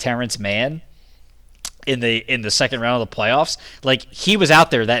embarrassed by Terrence Mann in the second round of the playoffs. Like he was out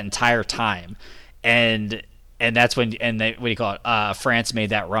there that entire time, and that's when France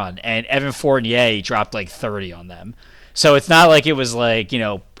made that run, and Evan Fournier dropped like 30 on them. So it's not like it was like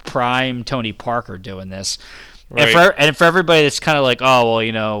prime Tony Parker doing this. Right. And for everybody that's kind of like, oh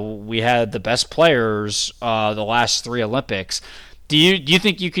well, we had the best players the last 3 Olympics. Do you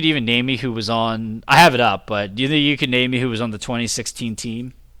think you could even name me who was on? I have it up, but do you think you could name me who was on the 2016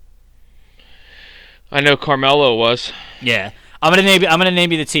 team? I know Carmelo was. Yeah, I'm gonna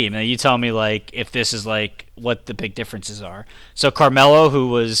name you the team, and you tell me like if this is like what the big differences are. So Carmelo, who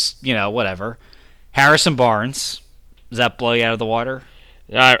was whatever, Harrison Barnes, does that blow you out of the water?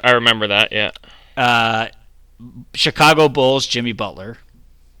 Yeah, I remember that. Yeah. Chicago Bulls, Jimmy Butler.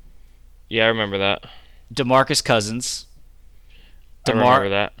 Yeah, I remember that. DeMarcus Cousins. I remember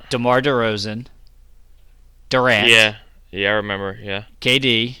that. DeMar DeRozan. Durant. Yeah, I remember. Yeah.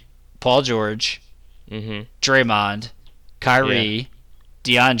 KD, Paul George. Mm-hmm. Draymond, Kyrie,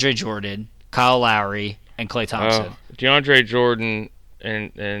 DeAndre Jordan, Kyle Lowry, and Klay Thompson. DeAndre Jordan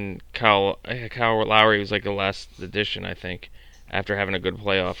and Kyle Lowry was like the last addition, I think, after having a good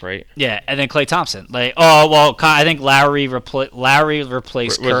playoff, right? Yeah, and then Klay Thompson. I think Lowry replaced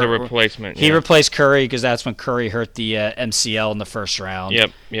Curry. Was a replacement. He replaced Curry because that's when Curry hurt the MCL in the first round.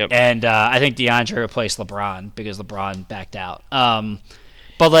 Yep. And I think DeAndre replaced LeBron because LeBron backed out.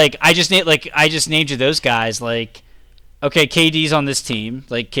 But like I just named you those guys. Like okay, KD's on this team.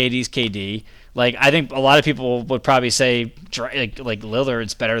 Like KD's KD. Like I think a lot of people would probably say like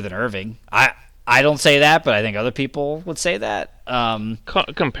Lillard's better than Irving. I don't say that, but I think other people would say that.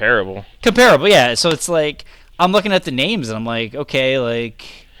 Comparable. Comparable, yeah. So it's like I'm looking at the names and I'm like, okay, like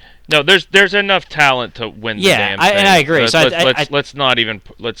No, there's enough talent to win the damn thing. and I agree. So let's not even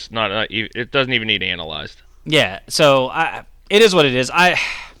it doesn't even need analyzed. Yeah, so it is what it is. I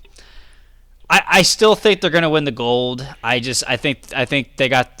still think they're going to win the gold. I think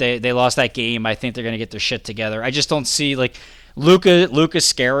they lost that game. I think they're going to get their shit together. I just don't see like Luka's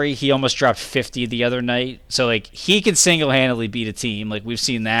scary. He almost dropped 50 the other night. So like he can single-handedly beat a team. Like we've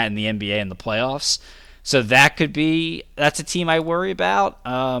seen that in the NBA in the playoffs. So that's a team I worry about.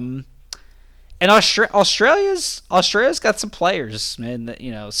 And Australia's got some players, man.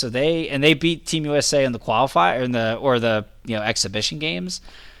 You know, so they beat Team USA in the qualifier or the exhibition games.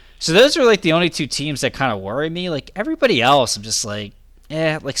 So those are like the only two teams that kind of worry me. Like everybody else, I'm just like,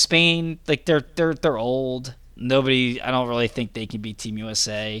 like Spain, like they're old. I don't really think they can beat Team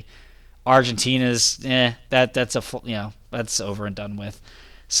USA. Argentina's, that's over and done with.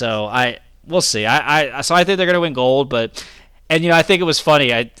 So we'll see. So I think they're gonna win gold, and I think it was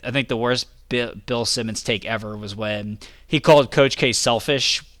funny. I think the worst Bill Simmons take ever was when he called Coach K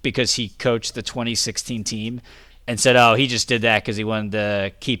selfish because he coached the 2016 team. And said, oh, he just did that because he wanted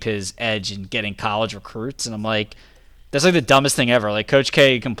to keep his edge in getting college recruits. And I'm like, that's like the dumbest thing ever. Like Coach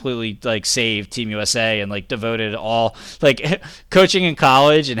K completely like saved Team USA and like devoted all like coaching in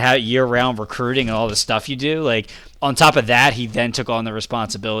college and how year-round recruiting and all the stuff you do. Like on top of that, he then took on the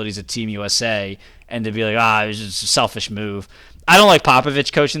responsibilities of Team USA and to be like, it was just a selfish move. I don't like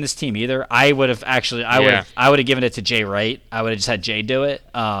Popovich coaching this team either. I would have given it to Jay Wright. I would have just had Jay do it.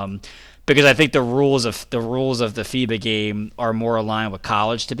 Because I think the rules of the FIBA game are more aligned with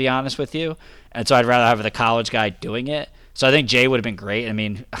college, to be honest with you, and so I'd rather have the college guy doing it. So I think Jay would have been great. I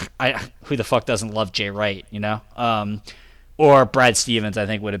mean, who the fuck doesn't love Jay Wright, or Brad Stevens? I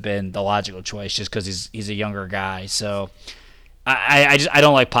think would have been the logical choice just because he's a younger guy. So I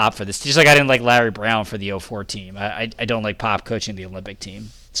don't like Pop for this. Just like I didn't like Larry Brown for the 04 team. I don't like Pop coaching the Olympic team.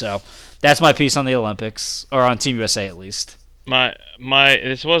 So that's my piece on the Olympics, or on Team USA at least. My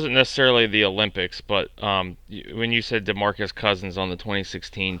this wasn't necessarily the Olympics, but when you said DeMarcus Cousins on the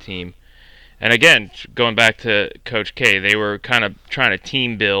 2016 team, and again going back to Coach K, they were kind of trying to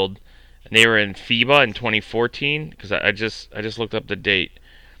team build, and they were in FIBA in 2014 because I just looked up the date,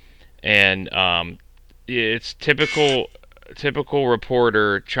 and it's typical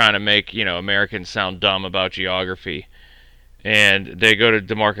reporter trying to make Americans sound dumb about geography, and they go to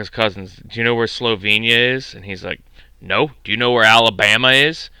DeMarcus Cousins. Do you know where Slovenia is? And he's like, no. Do you know where Alabama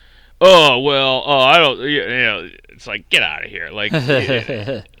is? Oh, well, I don't, it's like, get out of here. Like,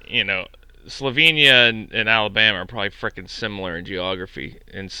 Slovenia and Alabama are probably freaking similar in geography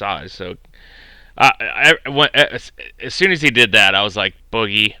and size. So, as soon as he did that, I was like,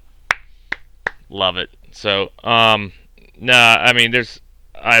 Boogie, love it. So, I mean,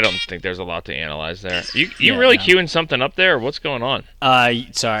 I don't think there's a lot to analyze there. You really queuing something up there, or what's going on?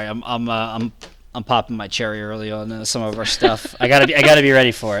 Sorry, I'm popping my cherry early on some of our stuff. I gotta be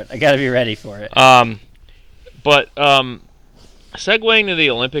ready for it. But segueing to the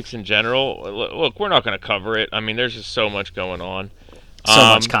Olympics in general, look, we're not going to cover it. I mean, there's just so much going on. So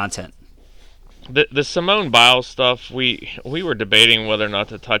much content. The Simone Biles stuff, we were debating whether or not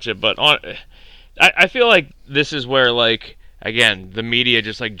to touch it, but I feel like this is where, like, again, the media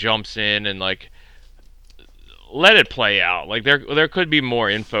just like jumps in and like let it play out. Like there could be more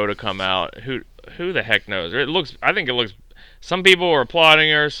info to come out. Who the heck knows? I think it looks. Some people are applauding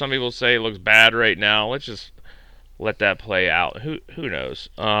her. Some people say it looks bad right now. Let's just let that play out. Who knows?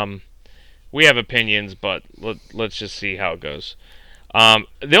 We have opinions, but let's just see how it goes.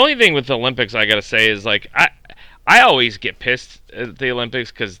 The only thing with the Olympics I gotta say is like I always get pissed at the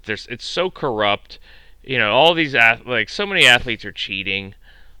Olympics because it's so corrupt. All these so many athletes are cheating.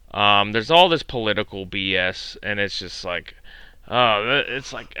 There's all this political BS, and it's just like.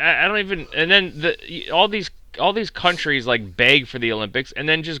 It's like I don't even, and then all these countries like beg for the Olympics and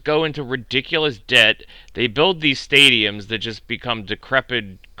then just go into ridiculous debt. They build these stadiums that just become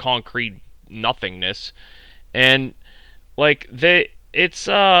decrepit concrete nothingness, and like I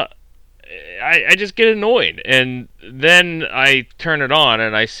just get annoyed, and then I turn it on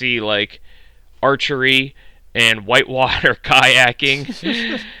and I see like archery and whitewater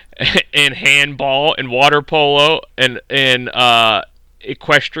kayaking. And handball and water polo and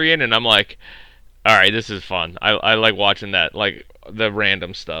equestrian, and I'm like, all right, this is fun. I like watching that, like the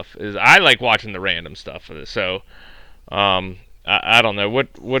random stuff. I like watching the random stuff of this. So, I don't know.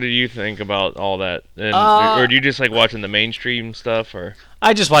 What do you think about all that? And, or do you just like watching the mainstream stuff? Or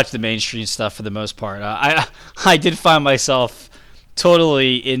I just watch the mainstream stuff for the most part. I did find myself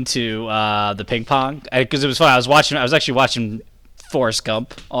totally into the ping pong because it was fun. I was actually watching Forrest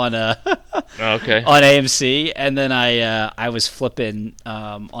Gump on okay. on AMC, and then I was flipping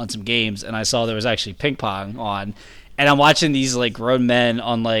on some games, and I saw there was actually ping pong on, and I'm watching these like grown men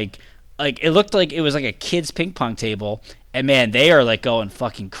on like it looked like it was like a kid's ping pong table, and man, they are like going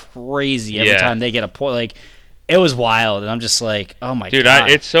fucking crazy every time they get a point. Like it was wild, and I'm just like, oh my god,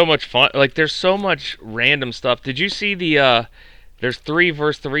 Dude, it's so much fun. Like there's so much random stuff. Did you see the there's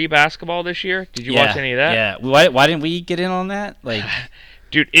 3-versus-3 basketball this year? Did you watch any of that? Yeah. Why didn't we get in on that? Like,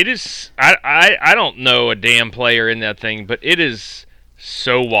 dude, it is. I don't know a damn player in that thing, but it is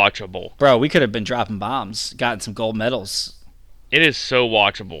so watchable. Bro, we could have been dropping bombs, gotten some gold medals. It is so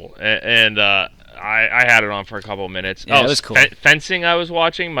watchable, and I had it on for a couple of minutes. Yeah, it was cool. Fencing I was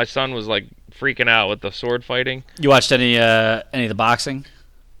watching. My son was like freaking out with the sword fighting. You watched any of the boxing?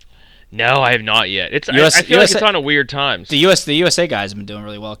 No, I have not yet. I feel like it's on a weird times. The USA guys have been doing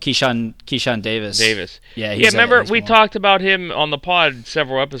really well. Keyshawn Davis. Yeah, remember we talked about him on the pod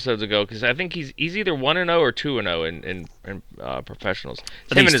several episodes ago because I think he's either 1-0 or 2-0 in professionals.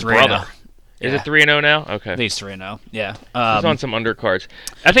 It's him and his brother. Is it 3-0 now? Okay. At least 3-0. Yeah. He's on some undercards.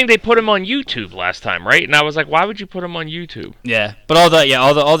 I think they put him on YouTube last time, right? And I was like, why would you put him on YouTube? Yeah, but all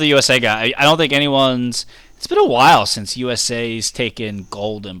the USA guys. I don't think anyone's. It's been a while since USA's taken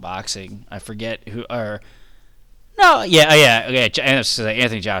gold in boxing. I forget who or no,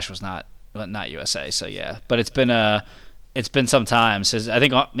 Anthony Josh was not USA, so yeah. But it's been some time since I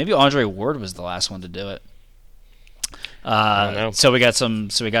think maybe Andre Ward was the last one to do it. I don't know. So we got some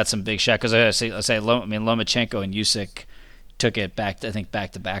big shots because Lomachenko and Usyk took it back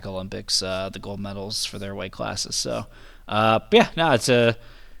to back Olympics, the gold medals for their weight classes. So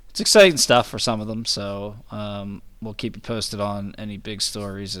it's exciting stuff for some of them, so we'll keep you posted on any big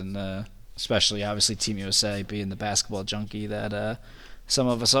stories, and especially, obviously, Team USA being the basketball junkie that some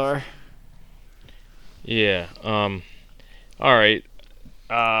of us are. Yeah. All right.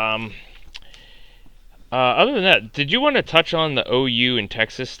 Other than that, did you want to touch on the OU and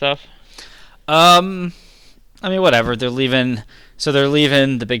Texas stuff? I mean, whatever. They're leaving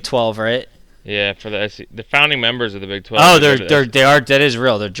the Big 12, right? Yeah, for the founding members of the Big 12. Oh, they are. That is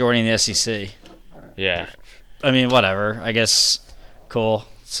real. They're joining the SEC. Yeah. I mean, whatever. I guess cool.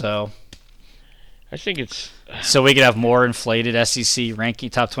 So I think it's so we could have more inflated SEC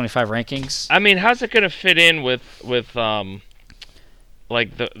top 25 rankings. I mean, how's it going to fit in with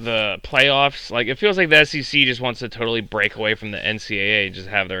like the playoffs? Like it feels like the SEC just wants to totally break away from the NCAA and just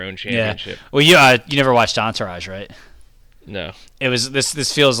have their own championship. Yeah. Well, you never watched Entourage, right? No. It was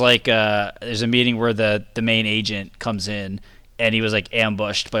this feels like there's a meeting where the main agent comes in and he was like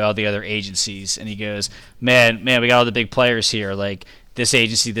ambushed by all the other agencies, and he goes, man, we got all the big players here, like this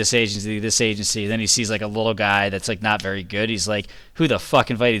agency, and then he sees like a little guy that's like not very good. He's like, who the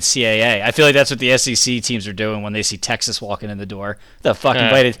fuck invited CAA? I feel like that's what the SEC teams are doing when they see Texas walking in the door. The fuck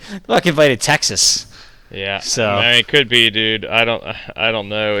invited Texas. Yeah. So I mean, it could be, dude. I don't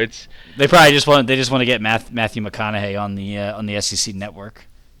know. They probably just want to get Matthew McConaughey on the SEC network.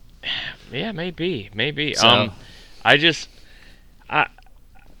 Yeah, maybe. So,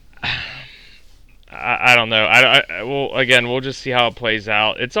 I don't know. We'll just see how it plays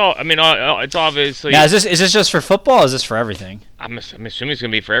out. It's obviously. Now, is this just for football? Or is this for everything? I'm assuming it's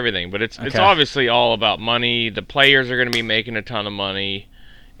going to be for everything, but it's obviously all about money. The players are going to be making a ton of money.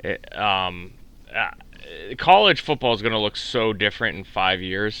 College football is going to look so different in 5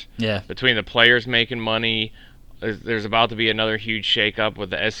 years. Yeah. Between the players making money, there's about to be another huge shakeup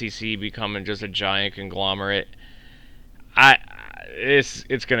with the SEC becoming just a giant conglomerate.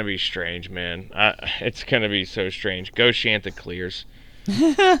 It's going to be strange, man. It's going to be so strange. Go Chanticleers.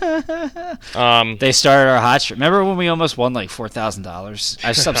 They started our hot streak. Remember when we almost won like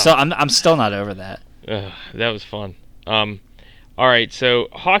 $4,000? I'm still not over that. That was fun. All right, so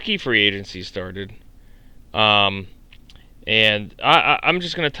hockey free agency started. And I'm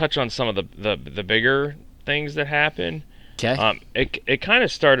just going to touch on some of the bigger things that happened. Okay. It kind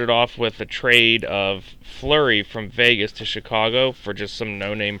of started off with a trade of Fleury from Vegas to Chicago for just some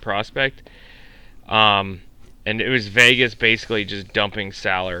no-name prospect. And it was Vegas basically just dumping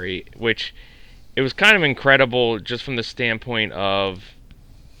salary, which it was kind of incredible just from the standpoint of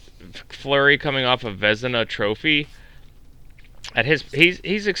Fleury coming off a Vezina trophy.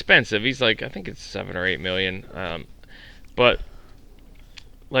 He's expensive. He's like, I think it's $7 or $8 million. But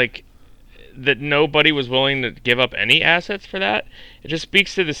like that nobody was willing to give up any assets for that. It just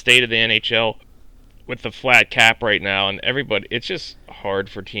speaks to the state of the NHL with the flat cap right now, and everybody, it's just hard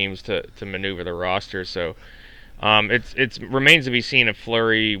for teams to maneuver the roster. So it's remains to be seen if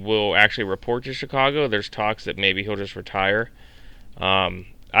Fleury will actually report to Chicago. There's talks that maybe he'll just retire. I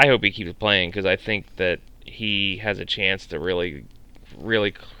hope he keeps playing because I think that he has a chance to really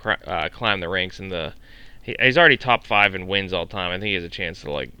climb the ranks in the. He's already top 5 in wins all time. I think he has a chance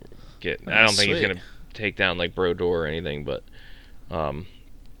to get. I don't think he's gonna take down Brodeur or anything, but I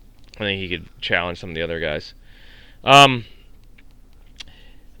think he could challenge some of the other guys. Some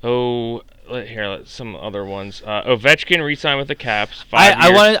other ones. Ovechkin re-signed with the Caps.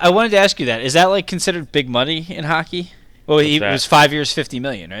 I wanted to ask you that. Is that considered big money in hockey? Well, it was 5 years, $50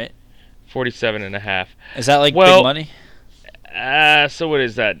 million, right? 47.5. Is that big money? So what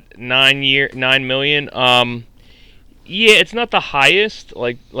is that? $9 million. Yeah, it's not the highest.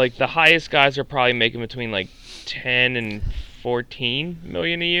 Like the highest guys are probably making between 10 and 14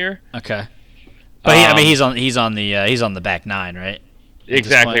 million a year. Okay. But he's on the back 9, right?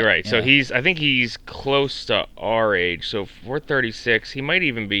 Exactly right. Yeah. So I think he's close to our age. So if we're 36, he might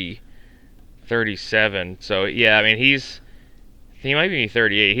even be 37. So yeah, he might be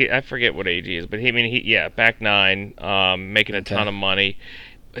 38. I forget what age he is, but back 9, making a ton of money.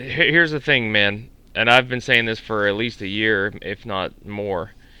 Here's the thing, man, and I've been saying this for at least a year, if not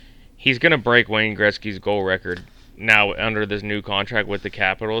more. He's gonna break Wayne Gretzky's goal record now under this new contract with the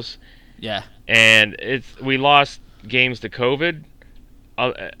Capitals. Yeah. And we lost games to COVID.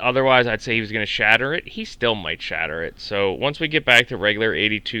 Otherwise, I'd say he was going to shatter it. He still might shatter it. So once we get back to regular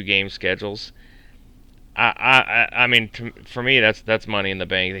 82 game schedules, for me, that's money in the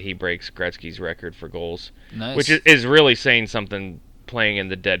bank that he breaks Gretzky's record for goals, nice. Which is really saying something playing in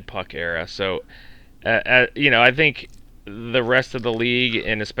the dead puck era. So, I think the rest of the league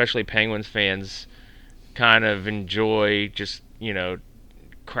and especially Penguins fans kind of enjoy just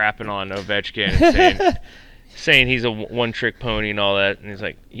crapping on Ovechkin and saying he's a one-trick pony and all that, and he's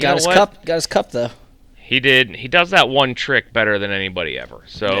like, got his cup though. He did. He does that one trick better than anybody ever.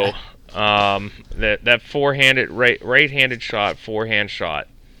 So, that right-handed shot, forehand shot.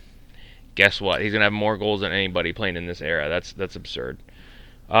 Guess what? He's gonna have more goals than anybody playing in this era. That's absurd.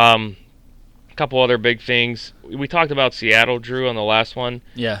 A couple other big things. We talked about Seattle, Drew, on the last one.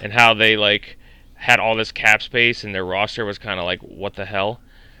 Yeah. And how they had all this cap space and their roster was kind of what the hell.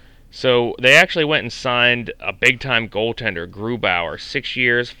 So they actually went and signed a big-time goaltender, Grubauer, 6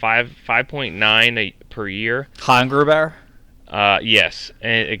 years, 5.9 per year. Han Grubauer? Yes,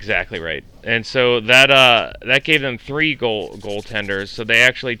 exactly right. And so that gave them 3 goaltenders. So they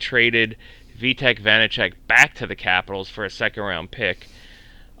actually traded Vitek Vanacek back to the Capitals for a second-round pick.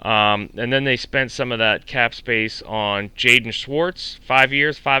 And then they spent some of that cap space on Jaden Schwartz, 5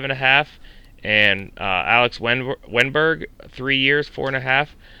 years, 5.5, and Alex Wenberg, 3 years, 4.5.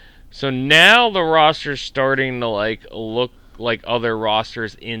 So now the roster's starting to look like other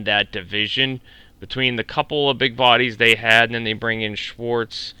rosters in that division between the couple of big bodies they had, and then they bring in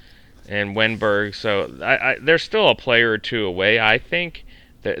Schwartz and Wenberg. So they're still a player or two away. I think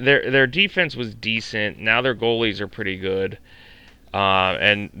their defense was decent. Now their goalies are pretty good,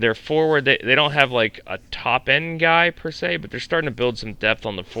 and their forward they don't have a top end guy per se, but they're starting to build some depth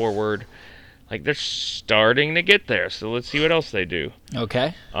on the forward. They're starting to get there, so let's see what else they do.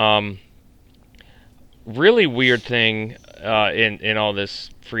 Okay. Really weird thing in all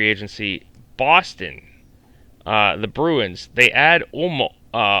this free agency, Boston, the Bruins, they add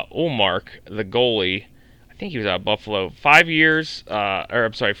Ullmark, the goalie. I think he was out of Buffalo. 4 years,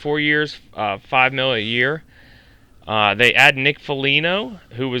 $5 million a year. They add Nick Foligno,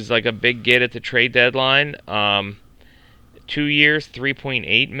 who was a big get at the trade deadline. 2 years,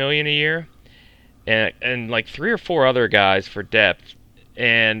 $3.8 million a year. And 3 or 4 other guys for depth,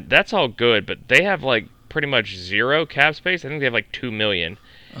 and that's all good. But they have pretty much zero cap space. I think they have $2 million.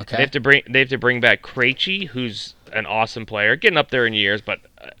 Okay. They have to bring back Krejci, who's an awesome player, getting up there in years, but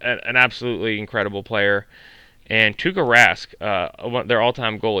an absolutely incredible player. And Tuukka Rask, their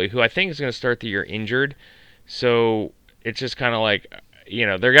all-time goalie, who I think is going to start the year injured. So it's just kind of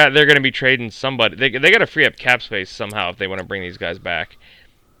they're going to be trading somebody. They got to free up cap space somehow if they want to bring these guys back.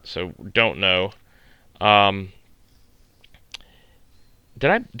 So don't know.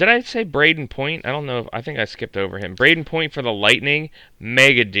 Did I say Braden Point? I don't know. I think I skipped over him. Braden Point for the Lightning,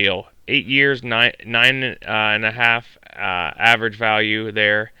 mega deal. 8 years, 9.5 average value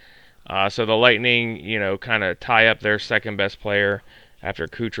there. So the Lightning, kind of tie up their second best player after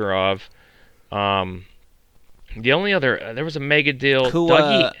Kucherov. The only other there was a mega deal. Who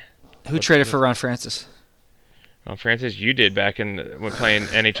traded for Ron Francis? Ron Francis, you did back when playing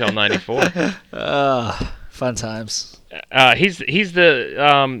NHL '94. Fun times. He's the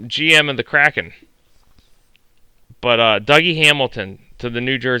GM of the Kraken. But Dougie Hamilton to the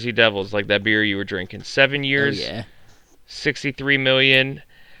New Jersey Devils, like that beer you were drinking. 7 years, Oh, yeah. $63 million.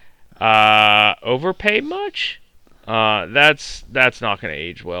 Overpaid much? That's not going to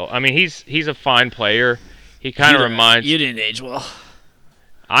age well. I mean, he's a fine player. He kind of reminds. You didn't age well.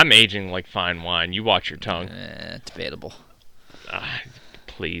 I'm aging like fine wine. You watch your tongue. Debatable.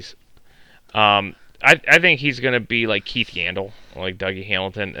 Please. I think he's going to be like Keith Yandel, like Dougie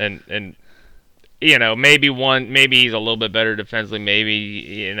Hamilton, and maybe he's a little bit better defensively,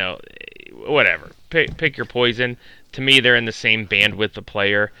 maybe, whatever. Pick your poison. To me, they're in the same bandwidth of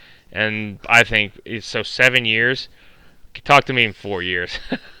player, and I think, so 7 years, talk to me in 4 years.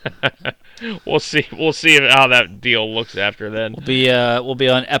 We'll see how that deal looks after then. We'll be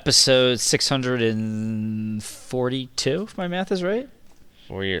on episode 642, if my math is right.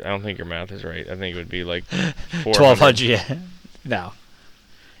 4 years. I don't think your math is right. I think it would be like 1200. Yeah. No. What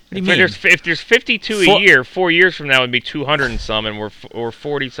do you mean? If there's 52 a year, 4 years from now would be 200 and some, and we're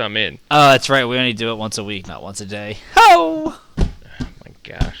 40 some in. Oh, that's right. We only do it once a week, not once a day. Oh my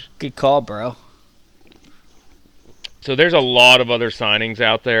gosh. Good call, bro. So there's a lot of other signings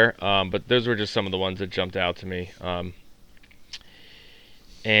out there, but those were just some of the ones that jumped out to me.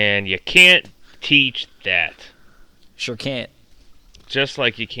 And you can't teach that. Sure can't. Just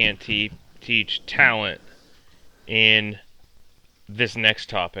like you can't teach talent in this next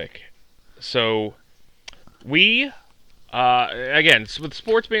topic. So we, again, with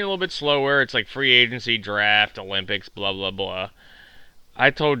sports being a little bit slower, it's like free agency, draft, Olympics, blah, blah, blah. I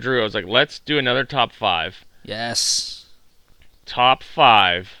told Drew, I was like, let's do another top 5. Yes. Top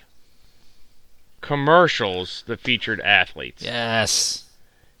 5 commercials that featured athletes. Yes.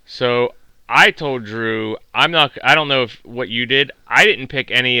 So I told Drew, I don't know what you did. I didn't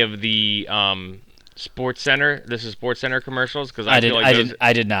pick any of the Sports Center. This is Sports Center commercials because I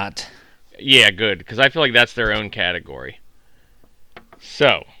did not. Yeah, good, because I feel like that's their own category.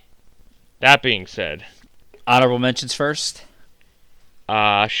 So, that being said, honorable mentions first.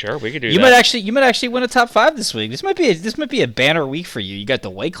 Sure, we could do you that. You might actually win a top 5 this week. This might be a banner week for you. You got the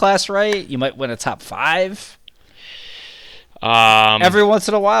weight class right. You might win a top 5. Every once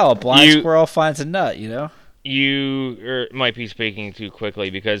in a while, a blind squirrel finds a nut. You might be speaking too quickly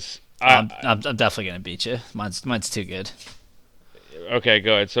because I'm definitely gonna beat you. Mine's too good. Okay,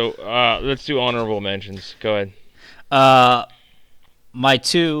 go ahead. So let's do honorable mentions. Go ahead. My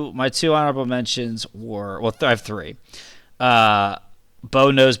two honorable mentions were I have 3.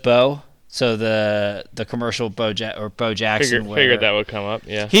 Bo Knows Bo. So the commercial Bo Jackson. Figured that would come up.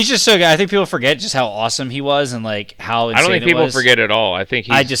 Yeah, he's just so good. I think people forget just how awesome he was and like how insane I don't think people forget at all. I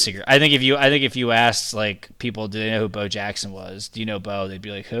disagree. I think if you asked like people, do they know who Bo Jackson was? Do you know Bo? They'd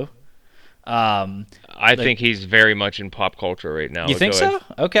be like, who? I think he's very much in pop culture right now. You think so?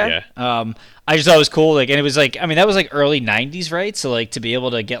 Okay. Yeah. I just thought it was cool. Like, and it was like, I mean, that was like early '90s, right? So like to be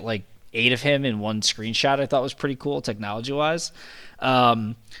able to get like 8 of him in one screenshot, I thought was pretty cool technology wise.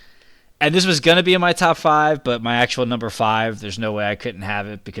 And this was going to be in my top 5, but my actual number 5, there's no way I couldn't have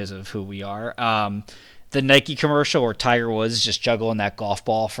it because of who we are. The Nike commercial where Tiger Woods just juggling that golf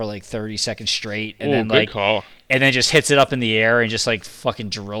ball for like 30 seconds straight. And then good call. And then just hits it up in the air and just like fucking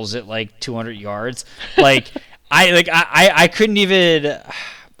drills it like 200 yards. Like, I couldn't even...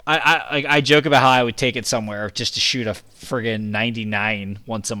 I joke about how I would take it somewhere just to shoot a friggin' 99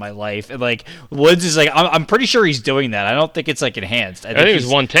 once in my life. And like Woods is like, I'm pretty sure he's doing that. I don't think it's like enhanced. I think it was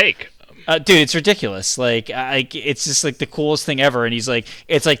one take. Dude, it's ridiculous. Like, it's just like the coolest thing ever. And he's like,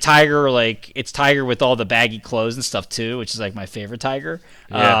 it's like Tiger, like it's Tiger with all the baggy clothes and stuff too, which is like my favorite Tiger.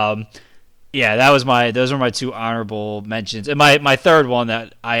 Yeah. Those were my 2 honorable mentions. And my third one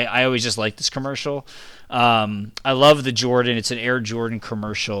that I always just like this commercial. I love the Jordan. It's an Air Jordan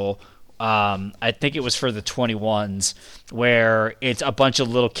commercial. I think it was for the 21s, where it's a bunch of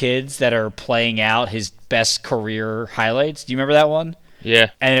little kids that are playing out his best career highlights. Do you remember that one?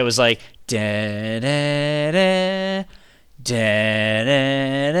 Yeah. And it was like, da-da-da,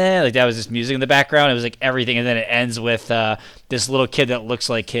 da-da-da. Like that was just music in the background. It was like everything. And then it ends with this little kid that looks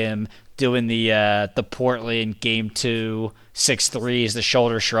like him doing the Portland Game 2 6-3 is the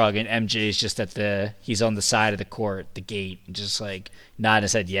shoulder shrug, and MJ is just he's on the side of the court, the gate, and just like nodding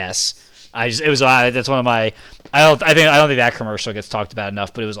his head yes. That's one of my. I don't think that commercial gets talked about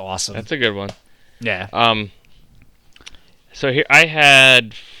enough, but it was awesome. That's a good one. Yeah. So here I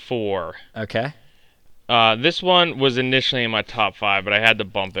had 4. Okay. This one was initially in my top 5, but I had to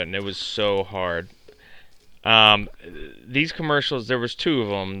bump it, and it was so hard. These commercials, there was 2 of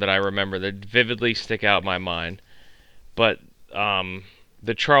them that I remember that vividly stick out in my mind. But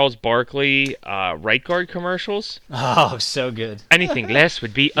the Charles Barkley right guard commercials. Oh, so good. Anything less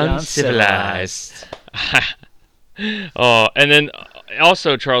would be uncivilized. Oh, and then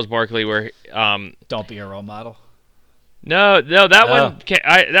also Charles Barkley, where Don't be a role model. no, that Oh. one,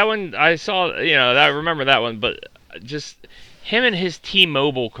 that one I saw, I remember that one, but just him and his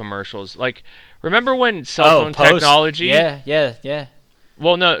T-Mobile commercials. Like, remember when cell phone Post. technology? Yeah.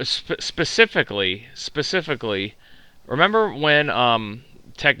 Well, no, specifically, remember when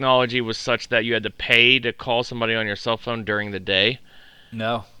technology was such that you had to pay to call somebody on your cell phone during the day?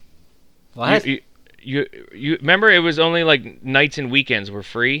 No. What? You remember it was only like nights and weekends were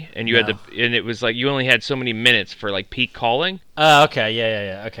free, and you had No. to, and it was like you only had so many minutes for like peak calling. Oh, okay.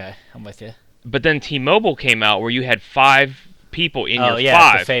 Yeah. Okay, I'm with you. But then T-Mobile came out where you had 5 people in your The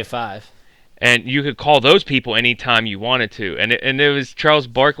 5, Fave 5. and you could call those people anytime you wanted to. And it was Charles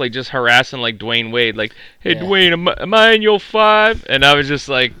Barkley just harassing like Dwayne Wade, like, "Hey Yeah. Dwayne, am I in your 5?" And I was just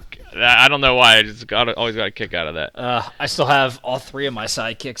like, I don't know why, I just always got a kick out of that. I still have all 3 of my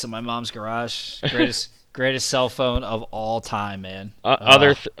sidekicks in my mom's garage. Greatest cell phone of all time, man.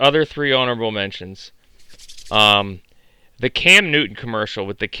 Other 3 honorable mentions. The Cam Newton commercial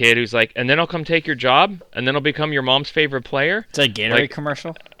with the kid who's like, "And then I'll come take your job, and then I'll become your mom's favorite player." It's a Gatorade Like-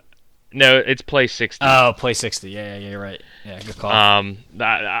 commercial. No, it's Play 60. Oh, Play 60. Yeah, you're right. Yeah, good call.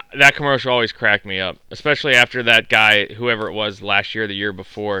 That commercial always cracked me up, especially after that guy, whoever it was last year, or the year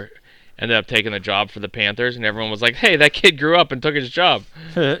before, ended up taking the job for the Panthers, and everyone was like, "Hey, that kid grew up and took his job."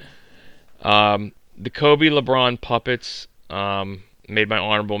 The Kobe LeBron puppets made my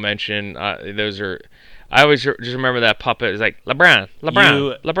honorable mention. Those are, I always just remember that puppet is like LeBron.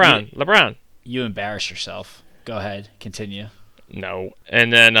 You embarrass yourself. Go ahead, continue. No,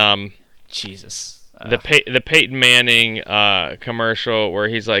 and then Jesus. the Peyton Manning commercial where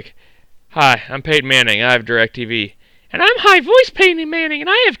he's like, "Hi, I'm Peyton Manning. I have DirecTV, and I'm high voice Peyton Manning, and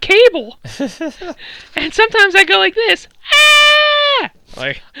I have cable, and sometimes I go like this." Ah!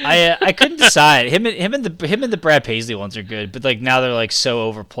 Like, I couldn't decide. Him and the Brad Paisley ones are good, but like now they're like so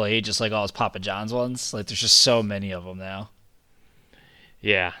overplayed, just like all his Papa John's ones. Like there's just so many of them now.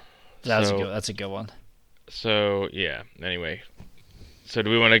 yeah. That's a good one. So yeah. Anyway, so do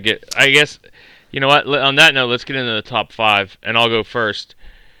we want to get? I guess, you know what? On that note, let's get into the top 5, and I'll go first.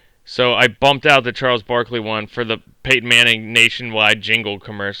 So I bumped out the Charles Barkley one for the Peyton Manning nationwide jingle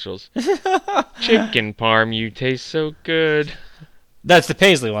commercials. Chicken parm, you taste so good. That's the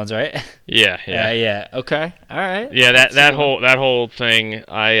Paisley ones, right? Yeah. Yeah. Okay. All right. Yeah, That's that a good one. whole thing.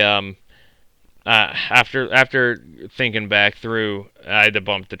 I after thinking back through, I had to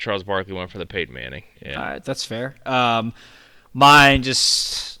bump the Charles Barkley one for the Peyton Manning. Yeah. All right, that's fair. Mine,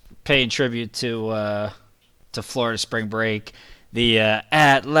 just paying tribute to Florida spring break. The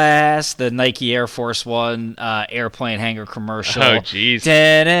at last, the Nike Air Force One airplane hangar commercial. Oh jeez.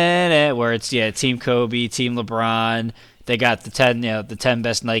 Where it's Team Kobe, Team LeBron. They got the 10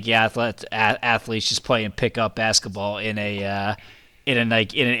 best Nike athletes just playing pickup basketball in an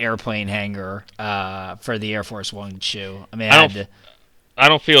airplane hangar for the Air Force One shoe. I mean, I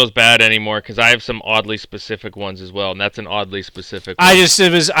don't feel as bad anymore because I have some oddly specific ones as well, and that's an oddly specific one. it was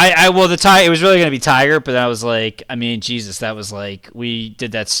it was really gonna be Tiger, but I was like, I mean, Jesus, that was like we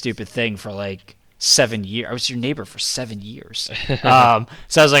did that stupid thing for like 7 years. I was your neighbor for 7 years. So I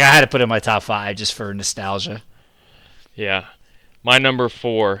was like, I had to put it in my top 5 just for nostalgia. Yeah. My number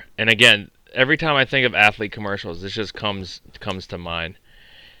 4, and again, every time I think of athlete commercials, this just comes to mind.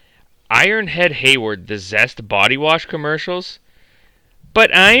 Ironhead Hayward, the Zest body wash commercials.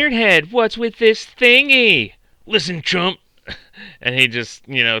 But Ironhead, what's with this thingy? Listen, chump. And he just,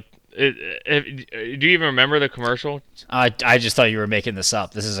 do you even remember the commercial? I just thought you were making this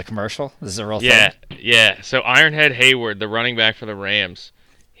up. This is a commercial? This is a real thing? Yeah. So Ironhead Hayward, the running back for the Rams,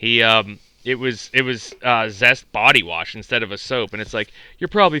 he it was Zest body wash instead of a soap, and it's like, you're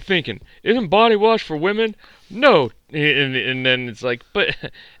probably thinking, isn't body wash for women? No. And then it's like, but,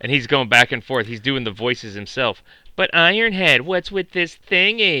 and he's going back and forth. He's doing the voices himself. But Ironhead, what's with this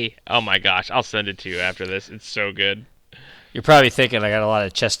thingy? Oh my gosh, I'll send it to you after this. It's so good. You're probably thinking I got a lot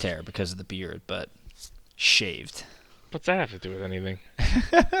of chest hair because of the beard, but shaved. What's that have to do with anything?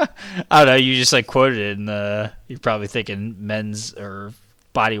 I don't know. You just like quoted it, and you're probably thinking men's or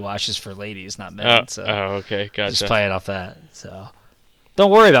body washes for ladies, not men. Okay, gotcha. Just playing off that. So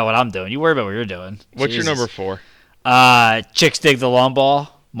don't worry about what I'm doing. You worry about what you're doing. What's Jesus. your number 4? Chicks Dig the Long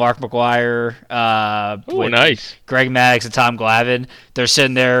Ball. Mark McGuire. Nice. Greg Maddux and Tom Glavine. They're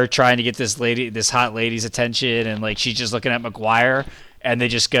sitting there trying to get this hot lady's attention, and like she's just looking at McGuire, and they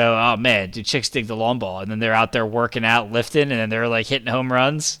just go, "Oh man, do chicks dig the long ball?" And then they're out there working out, lifting, and then they're like hitting home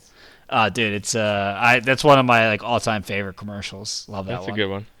runs. Dude, it's that's one of my like all-time favorite commercials. Love that one. That's a good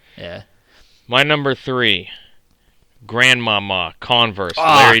one. Yeah. My number 3, Grandmama Converse, Oh,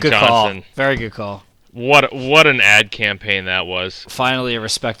 Larry good Johnson. call. Very good call. What an ad campaign that was. Finally, a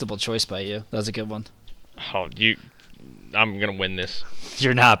respectable choice by you. That was a good one. Oh, I'm gonna win this.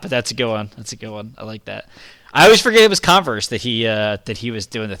 You're not, but that's a good one. That's a good one. I like that. I always forget it was Converse that he was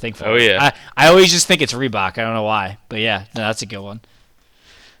doing the thing for. Oh, yeah. I always just think it's Reebok. I don't know why, but yeah, no, that's a good one.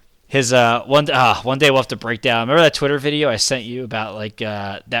 His one day we'll have to break down. Remember that Twitter video I sent you about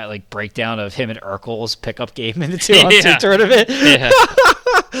that breakdown of him and Urkel's pickup game in the 2-on-2 Yeah. tournament? Yeah.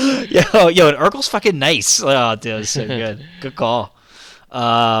 Yo, and Urkel's fucking nice. Oh, dude, it was so good. Good call.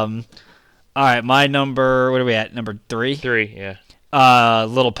 All right, my number. What are we at? Number 3. 3, yeah.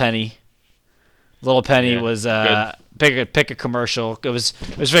 Little Penny. Little Penny Yeah, was good. pick a commercial. It was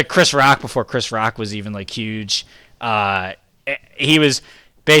like Chris Rock before Chris Rock was even like huge. He was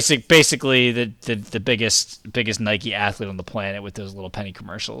basically the biggest Nike athlete on the planet with those Little Penny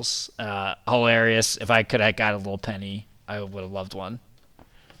commercials. Hilarious. If I could have got a Little Penny, I would have loved one.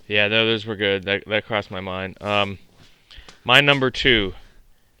 Yeah, no, those were good. That crossed my mind. My number 2,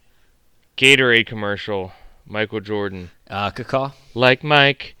 Gatorade commercial, Michael Jordan. Good call. Like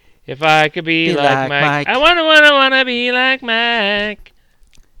Mike, if I could be like Mike. I wanna be like Mike.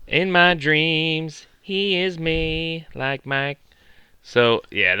 In my dreams, he is me, like Mike. So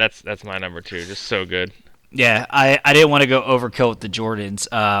yeah, that's my number 2. Just so good. Yeah, I didn't want to go overkill with the Jordans.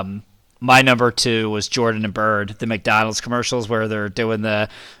 My number 2 was Jordan and Bird, the McDonald's commercials where they're doing all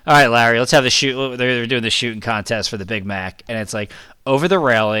right, Larry, let's have the shoot. They're doing the shooting contest for the Big Mac, and it's like over the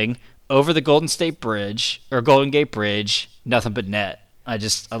railing, over the Golden Gate Bridge, nothing but net. I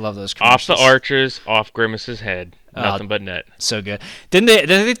love those Off commercials. the arches, off Grimace's head, nothing but net. So good. Didn't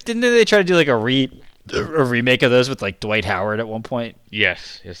they try to do like a remake of those with like Dwight Howard at one point?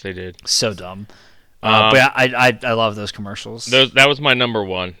 Yes, they did. So dumb. But yeah, I love those commercials. That was my number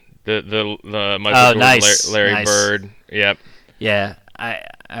 1. The Michael Jordan, nice. Larry Nice. Bird. Yep. Yeah,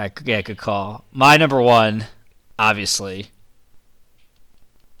 good call. My number 1, obviously.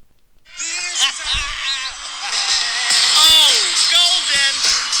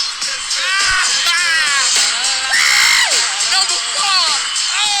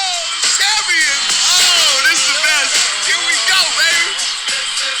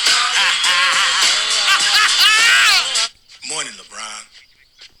 Morning, LeBron.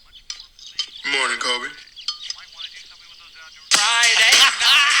 Morning, Kobe.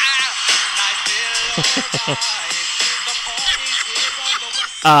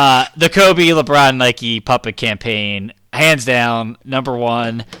 The Kobe LeBron Nike puppet campaign, hands down, number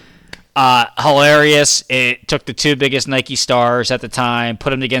 1. Hilarious. It took the 2 biggest Nike stars at the time, put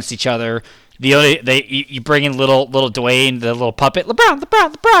them against each other. You bring in little Dwayne, the little puppet.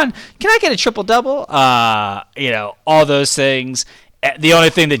 LeBron. Can I get a triple double? All those things. The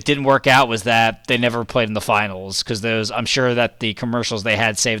only thing that didn't work out was that they never played in the finals because I'm sure that the commercials they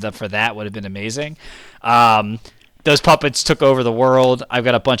had saved up for that would have been amazing. Those puppets took over the world. I've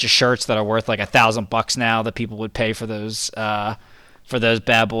got a bunch of shirts that are worth like $1,000 now that people would pay for those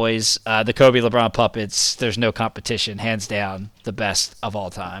bad boys. The Kobe LeBron puppets, there's no competition, hands down, the best of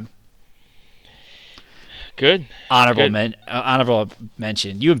all time. Good. Honorable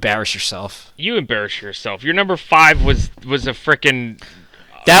mention. You embarrass yourself. You embarrass yourself. Your number 5 was a frickin'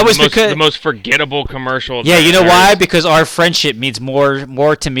 That was the most forgettable commercial. Yeah, you know why? Because our friendship means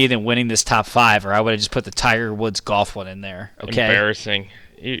more to me than winning this top 5, or I would have just put the Tiger Woods golf one in there. Okay. Embarrassing.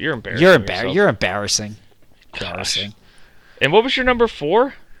 You're embarrassing. yourself. You're embarrassing. Gosh. Embarrassing. And what was your number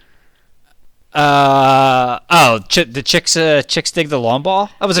 4? The chicks dig the lawn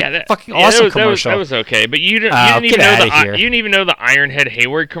ball. That was a fucking awesome commercial. That was okay, but you didn't even know the Ironhead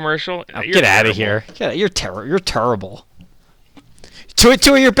Hayward commercial. Get out of here! You're terrible. Two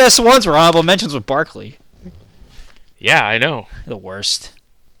of your best ones were honorable mentions with Barkley. Yeah, I know. The worst.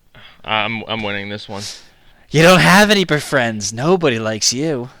 I'm winning this one. You don't have any friends. Nobody likes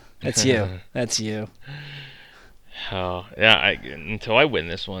you. That's you. That's you. Oh yeah. Until I win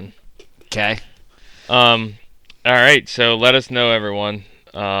this one. Okay. All right. So let us know, everyone.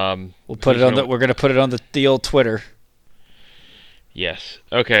 We'll put it on we're gonna put it on the old Twitter. Yes.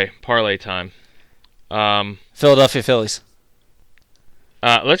 Okay. Parlay time. Philadelphia Phillies.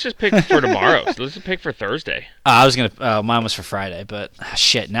 Let's just pick for tomorrow. So let's just pick for Thursday. I was gonna. Mine was for Friday, but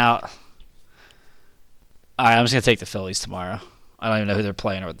shit. Now, all right. I'm just gonna take the Phillies tomorrow. I don't even know who they're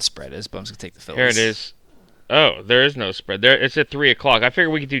playing or what the spread is, but I'm just gonna take the Phillies. Here it is. Oh, there is no spread. It's at 3:00. I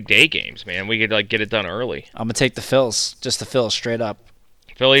figured we could do day games, man. We could get it done early. I'm gonna take the Phils. Just the Phils, straight up.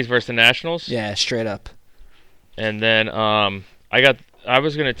 Phillies versus the Nationals. Yeah, straight up. And then I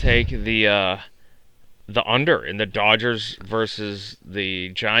was gonna take the under in the Dodgers versus the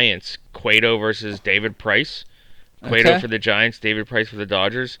Giants. Cueto versus David Price. Cueto for the Giants, David Price for the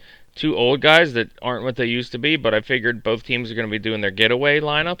Dodgers. two old guys that aren't what they used to be, but I figured both teams are going to be doing their getaway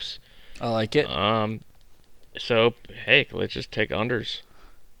lineups. I like it. So, hey, let's just take unders.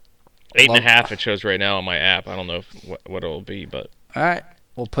 8.5 it shows right now on my app. I don't know what it'll be, but... All right,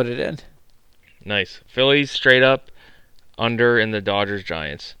 we'll put it in. Nice. Phillies straight up under in the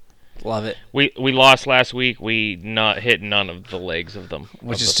Dodgers-Giants. Love it. We lost last week. We not hit none of the legs of them.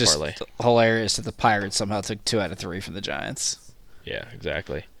 Which of is the just parlay. hilarious that the Pirates somehow took 2 out of 3 from the Giants. Yeah,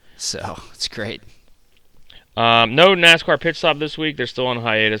 exactly. So, it's great. No NASCAR pit stop this week. They're still on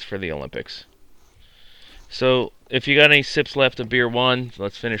hiatus for the Olympics. So, if you got any sips left of beer 1,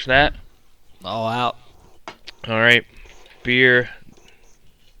 let's finish that. All out. All right. Beer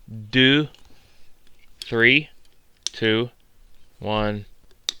 2, 3, 2, 1.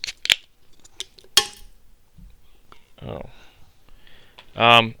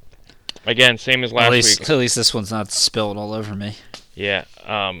 Oh. Again, same as last week. At least this one's not spilled all over me. Yeah.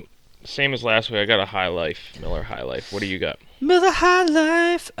 Same as last week. I got a High Life, Miller High Life. What do you got? Miller High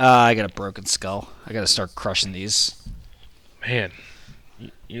Life. I got a Broken Skull. I got to start crushing these. Man,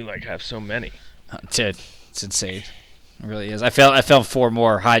 you like have so many. Dude, it's insane. It really is. I found 4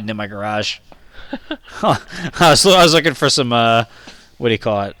 more hiding in my garage. I was looking for some what do you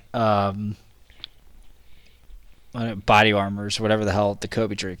call it? Body armors, whatever the hell the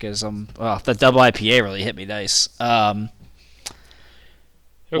Kobe drink is. The double IPA really hit me nice.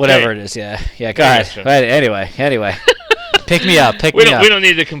 Okay. Whatever it is, yeah. Go I ahead. gotcha. But anyway. Pick me up. We don't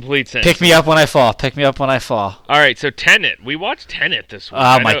need the complete sentence. Pick me up when I fall. Pick me up when I fall. All right, so Tenet. We watched Tenet this week.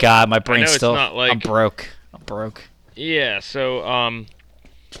 Oh my God, my brain's it's still. not like- I'm broke. Yeah. So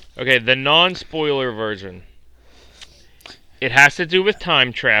okay, the non-spoiler version. It has to do with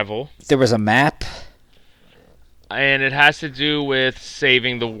time travel, There was a map. and it has to do with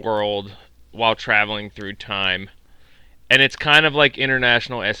saving the world while traveling through time, and it's kind of like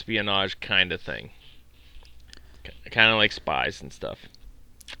international espionage kind of thing. Kind of like spies and stuff.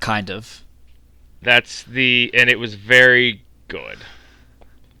 Kind of. And it was very good.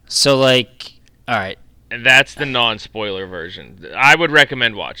 So like, all right. And that's the non-spoiler version. I would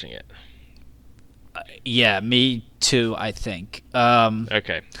recommend watching it. Yeah, me too. I think.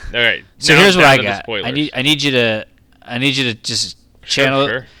 Okay. All right. So Now here's what down I to the got. spoilers. I need you to just channel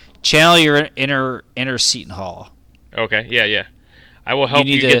Sure. your inner Seton Hall. Okay. Yeah. I will help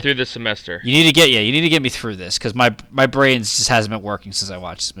you need get to- through the semester. You need to get me through this because my brain just hasn't been working since I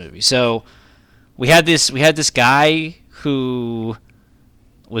watched this movie. So we had this guy who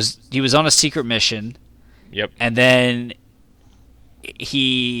was on a secret mission. Yep. And then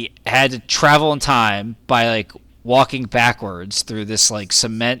he had to travel in time by like walking backwards through this like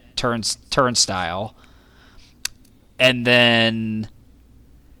cement turnstile. And then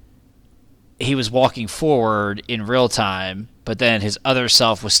he was walking forward in real time, but then his other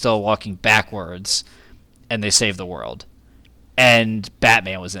self was still walking backwards, and they saved the world. And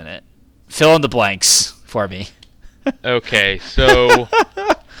Batman was in it. Fill in the blanks for me. Okay. So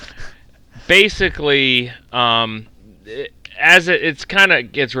basically, it's kind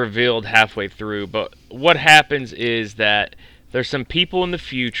of gets revealed halfway through, but what happens is that there's some people in the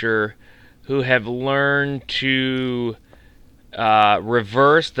future who have learned to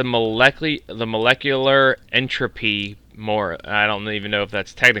reverse the molecular entropy more. I don't even know if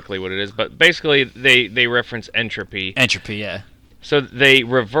that's technically what it is, but basically they reference entropy. Entropy, yeah. So they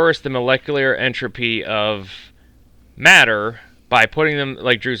reverse the molecular entropy of matter by putting them,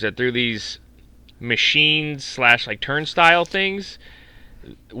 like Drew said, through these machines / like turnstile things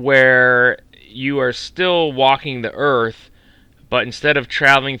where you are still walking the earth, but instead of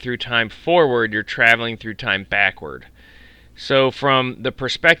traveling through time forward, you're traveling through time backward. So from the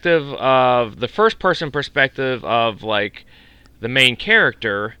perspective of the first person perspective of like the main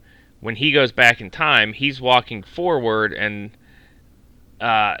character, when he goes back in time, he's walking forward, and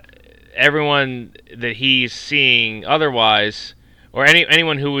everyone that he's seeing otherwise, or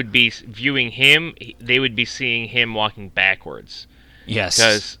anyone who would be viewing him, they would be seeing him walking backwards. Yes.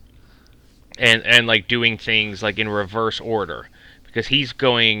 Because and like doing things like in reverse order, because he's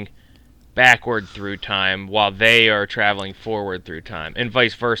going backward through time while they are traveling forward through time, and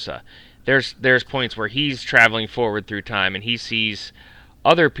vice versa. There's points where he's traveling forward through time and he sees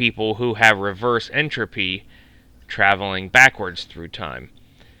other people who have reverse entropy traveling backwards through time.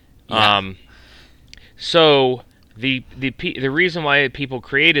 Yeah. So the reason why people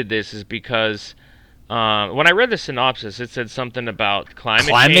created this is because when I read the synopsis, it said something about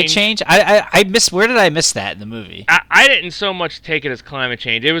climate change. I missed. Where did I miss that in the movie? I didn't so much take it as climate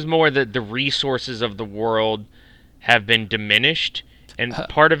change. It was more that the resources of the world have been diminished, And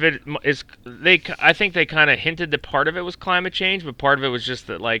part of it is I think they kind of hinted that part of it was climate change, but part of it was just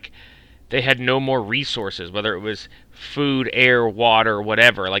that like they had no more resources, whether it was food, air, water,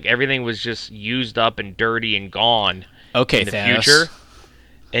 whatever. Like everything was just used up and dirty and gone in the Thanos. future.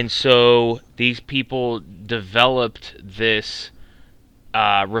 And so these people developed this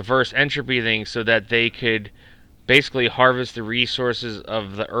reverse entropy thing so that they could basically harvest the resources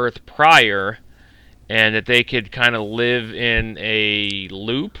of the Earth prior, and that they could kind of live in a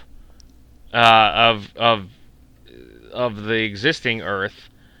loop of the existing Earth,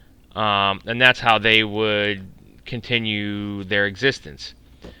 and that's how they would continue their existence.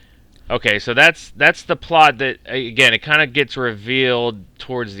 Okay, so that's the plot that, again, it kind of gets revealed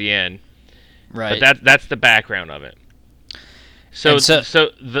towards the end. Right. But that's the background of it. So so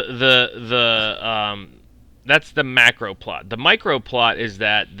that's the macro plot. The micro plot is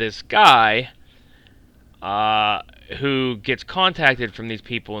that this guy who gets contacted from these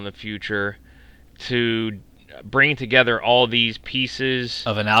people in the future to bring together all these pieces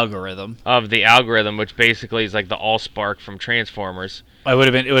of an algorithm. Of the algorithm, which basically is like the Allspark from Transformers. It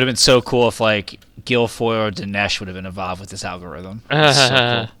would have been so cool if like Guilfoyle or Dinesh would have been involved with this algorithm. Would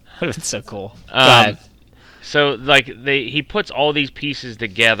have been so cool. Go ahead. So like he puts all these pieces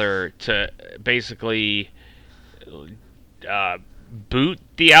together to basically boot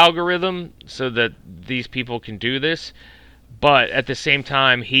the algorithm so that these people can do this, but at the same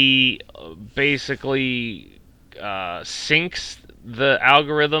time he basically syncs the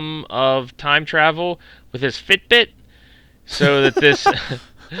algorithm of time travel with his Fitbit, so that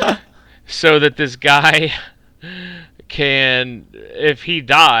this guy can, if he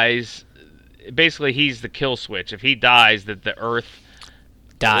dies, basically he's the kill switch. If he dies, that the Earth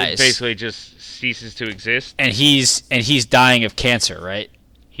dies, basically just ceases to exist. And he's dying of cancer, right?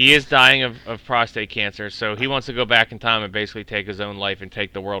 He is dying of prostate cancer, so he wants to go back in time and basically take his own life and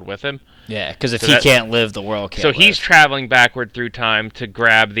take the world with him. Yeah, because if he can't live, the world can't live. So he's traveling backward through time to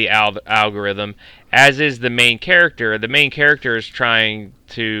grab the algorithm, as is the main character. The main character is trying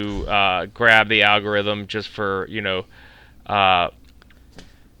to grab the algorithm just for,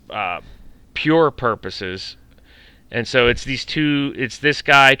 pure purposes. And so it's this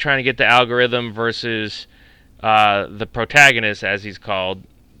guy trying to get the algorithm versus the protagonist, as he's called,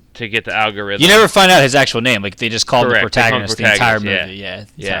 to get the algorithm. You never find out his actual name. Like, they just call him the protagonist the entire movie. Yeah.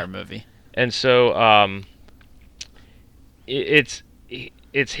 The entire movie. And so it's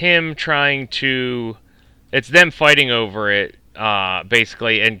him trying to... It's them fighting over it,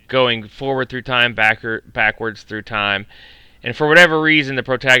 basically, and going forward through time, backwards through time. And for whatever reason, the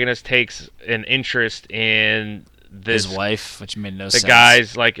protagonist takes an interest in this... His wife, which made no sense. The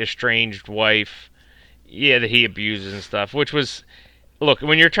guy's, like, estranged wife, that he abuses and stuff, which was... Look,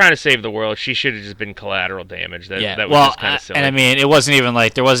 when you're trying to save the world, she should have just been collateral damage. That was just kind of silly. And I mean, it wasn't even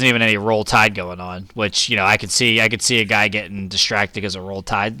like there wasn't even any Roll Tide going on, which I could see a guy getting distracted because of Roll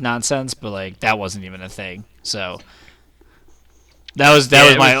Tide nonsense, but like that wasn't even a thing. So that was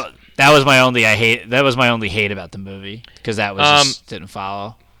my only hate about the movie, because that was just didn't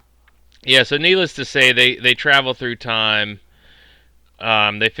follow. Yeah, so needless to say, they travel through time.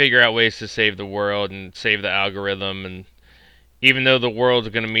 They figure out ways to save the world and save the algorithm, and even though the world's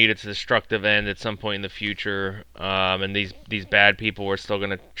going to meet its destructive end at some point in the future, and these bad people are still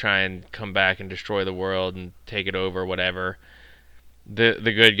going to try and come back and destroy the world and take it over, whatever, the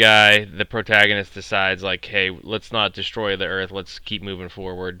good guy, the protagonist, decides, like, hey, let's not destroy the Earth, let's keep moving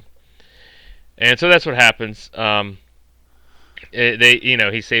forward. And so that's what happens.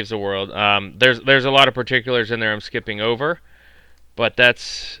 He saves the world. There's a lot of particulars in there I'm skipping over, but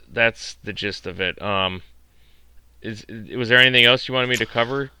that's the gist of it. Was there anything else you wanted me to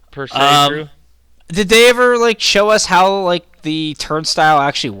cover, per se, Drew? Did they ever show us how the turnstile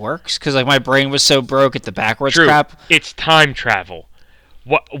actually works? Because my brain was so broke at the backwards crap. It's time travel.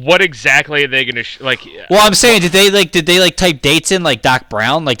 What exactly are they gonna Well, I'm saying, did they type dates in like Doc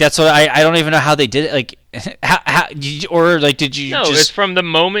Brown? That's what I don't even know how they did it. How did you? No, it's from the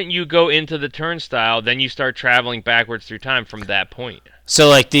moment you go into the turnstile, then you start traveling backwards through time from that point.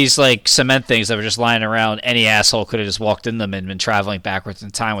 So these cement things that were just lying around, any asshole could have just walked in them and been traveling backwards in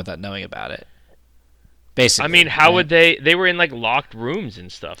time without knowing about it. Basically. I mean, how would they were in locked rooms and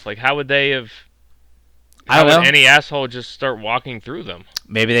stuff. How would they have? I don't know. Any asshole just start walking through them?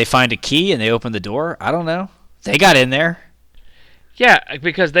 Maybe they find a key and they open the door. I don't know. They got in there. Yeah,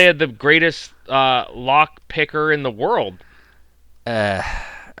 because they had the greatest lock picker in the world.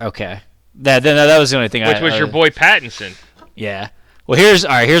 Okay. That was the only thing. Which was your boy Pattinson. Yeah. Well, here's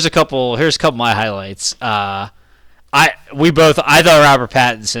a couple of my highlights. I thought Robert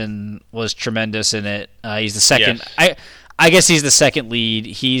Pattinson was tremendous in it. He's the second. Yes. I guess he's the second lead.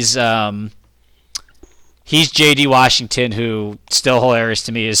 He's J.D. Washington, who still hilarious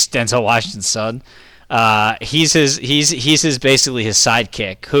to me is Denzel Washington's son. He's his basically his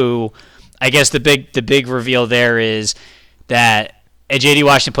sidekick. Who I guess the big reveal there is that J.D.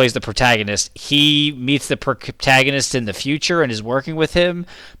 Washington plays the protagonist. He meets the protagonist in the future and is working with him,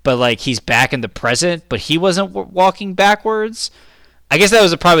 but like he's back in the present, but he wasn't walking backwards. I guess that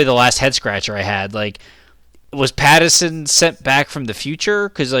was probably the last head scratcher I had. Like, was Pattison sent back from the future?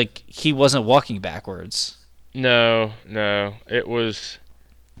 Because like he wasn't walking backwards. No, it was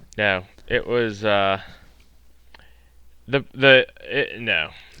no.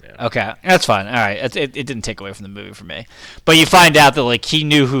 Okay, that's fine. All right, it didn't take away from the movie for me. But you find out that like he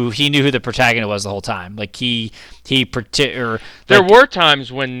knew who the protagonist was the whole time. Like there were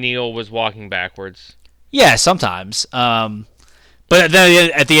times when Neil was walking backwards. Yeah, sometimes. But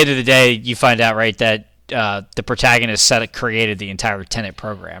then at the end of the day, you find out right that the protagonist created the entire Tenet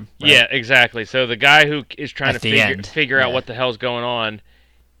program. Right? Yeah, exactly. So the guy who is trying to figure out Yeah. what the hell's going on,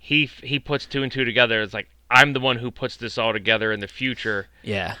 he puts two and two together. It's like, I'm the one who puts this all together in the future.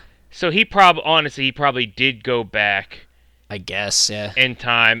 Yeah, So he probably did go back I guess. Yeah. in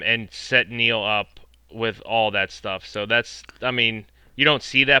time and set Neil up with all that stuff. So you don't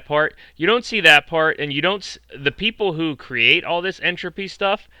see that part. You don't see that part, and the people who create all this entropy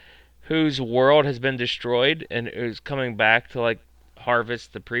stuff, whose world has been destroyed and is coming back to like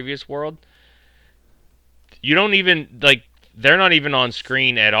harvest the previous world. You don't even like they're not even on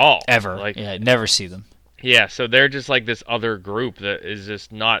screen at all. Ever. Like Yeah, never see them. yeah, so they're just like this other group that is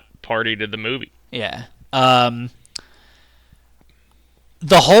just not party to the movie. Yeah.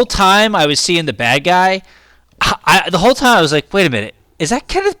 The whole time I was seeing the bad guy, the whole time I was like, wait a minute, is that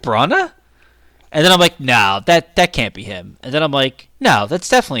Kenneth Branagh? And then I'm like, no, that can't be him. And then I'm like, no, that's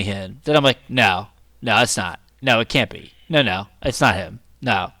definitely him. Then I'm like, no, it's not. No, it can't be. No, it's not him.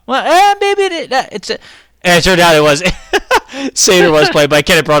 No. Well, maybe it's. And it turned out it was. Sator was played by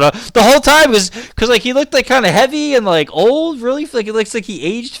Kenneth Branagh. The whole time was because like he looked like kind of heavy and like old, really. Like it looks like he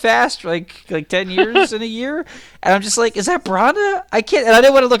aged fast, like 10 years in a year. And I'm just like, is that Branagh? I can't. And I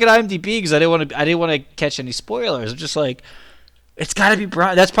didn't want to look at IMDb because I didn't want to catch any spoilers. I'm just like, it's got to be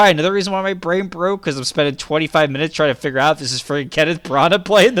Branagh. That's probably another reason why my brain broke because I'm spending 25 minutes trying to figure out if this is freaking Kenneth Branagh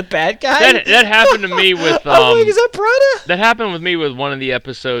playing the bad guy. That happened to me with. I'm like, is that Branagh? That happened with me with one of the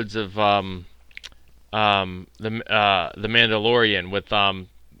episodes of the Mandalorian with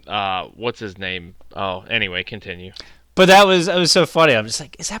what's his name? Oh, anyway, continue. But that was so funny. I'm just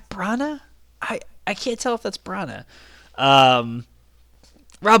like, is that Branagh? I can't tell if that's Branagh.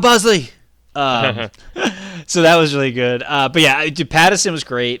 Rob Bosley. So that was really good. But yeah, Pattison was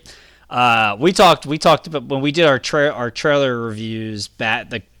great. We talked about when we did our trailer reviews,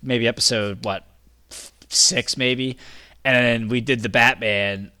 maybe episode 6 maybe, and then we did the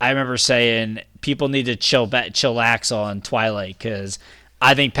Batman. I remember saying people need to chillax on Twilight because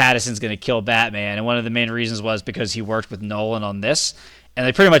I think Pattison's going to kill Batman, and one of the main reasons was because he worked with Nolan on this. And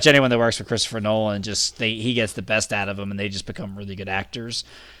like pretty much anyone that works with Christopher Nolan, he gets the best out of them, and they just become really good actors.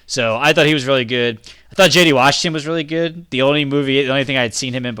 So I thought he was really good. I thought J.D. Washington was really good. The only thing I had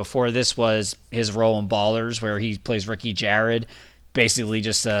seen him in before this was his role in Ballers, where he plays Ricky Jared, basically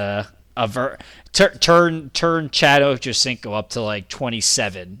just turn Chad Ochocinco up to like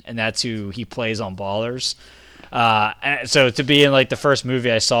 27, and that's who he plays on Ballers. So to be in like the first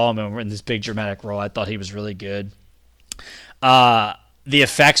movie I saw him in this big dramatic role, I thought he was really good. The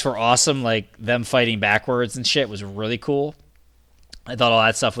effects were awesome, like them fighting backwards and shit was really cool. I thought all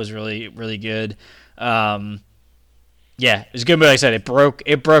that stuff was really, really good. Yeah, it was a good movie. Like I said, it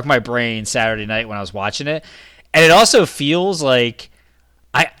broke my brain Saturday night when I was watching it. And it also feels like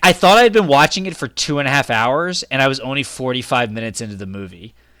I thought I'd been watching it for 2.5 hours, and I was only 45 minutes into the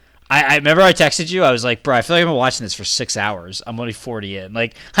movie. I remember I texted you. I was like, bro, I feel like I've been watching this for 6 hours. I'm only 40 in.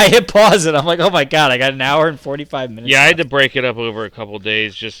 Like, I hit pause and I'm like, oh my God, I got an hour and 45 minutes. Yeah, I had to break it up over a couple of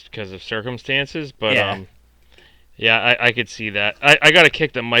days just because of circumstances. But, yeah, I could see that. I got a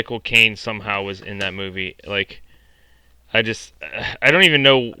kick that Michael Caine somehow was in that movie. Like, I don't even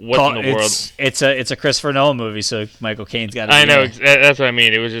know what in the world. It's a Christopher Nolan movie, so Michael Caine's got to be I know, in it. that's what I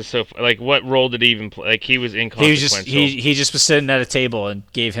mean. It was just so, like, what role did he even play? Like, he was inconsequential. He just was sitting at a table and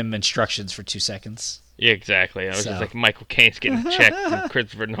gave him instructions for 2 seconds. Yeah, exactly. I was just like, Michael Caine's getting checked from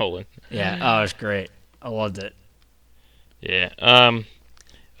Christopher Nolan. Yeah, oh, it was great. I loved it. Yeah.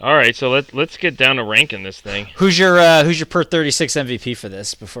 All right, so let's get down to ranking this thing. Who's your per 36 MVP for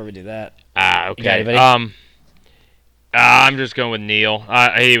this? Before we do that, okay. You got anybody? I'm just going with Neil.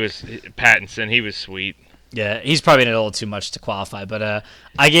 He was Pattinson. He was sweet. Yeah, he's probably in it a little too much to qualify, but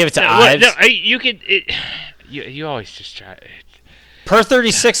I gave it to Ives. No, you always just try. Per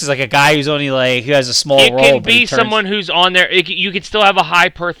 36 is like a guy who's only like who has a small It role. can but he be turns- someone who's on there. You could still have a high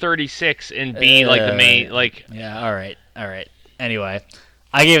per 36 and be like the main like. Yeah. All right. Anyway,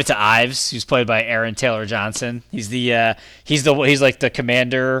 I gave it to Ives, who's played by Aaron Taylor Johnson. He's like the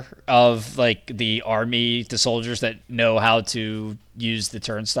commander of like the army, the soldiers that know how to use the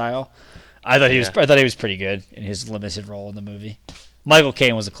turnstile. I thought he was pretty good in his limited role in the movie. Michael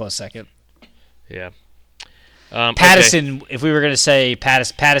Caine was a close second. Yeah. Pattison, if we were gonna say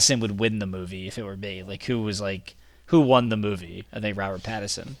Pattison would win the movie if it were me. Like who won the movie? I think Robert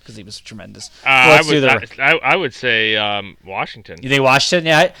Pattinson because he was tremendous. I would say Washington. You think Washington?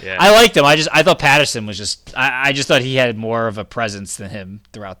 Yeah, I liked him. I thought Patterson was just. I just thought he had more of a presence than him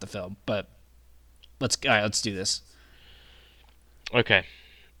throughout the film. But let's do this. Okay,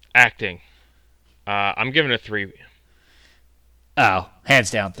 acting. I'm giving it a 3. Oh,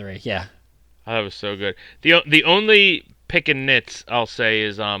 hands down 3. Yeah. Oh, that was so good. The only pick and nits I'll say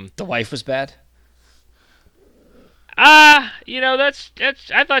is The wife was bad. that's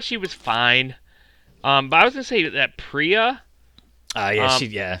I thought she was fine. But I was gonna say that Priya.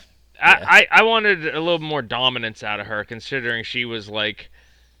 Yeah. I wanted a little more dominance out of her, considering she was like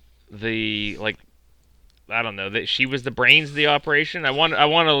I don't know, that she was the brains of the operation. I want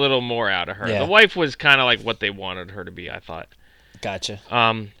a little more out of her. Yeah. The wife was kind of like what they wanted her to be, I thought. Gotcha.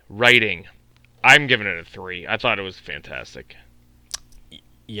 Writing. I'm giving it a 3. I thought it was fantastic.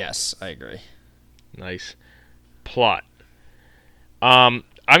 Yes, I agree. Nice. Plot. I'm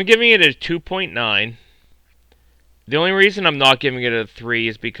giving it a 2.9. The only reason I'm not giving it a 3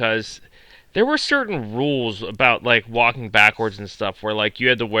 is because there were certain rules about like walking backwards and stuff where like you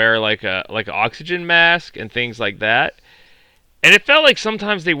had to wear like an oxygen mask and things like that. And it felt like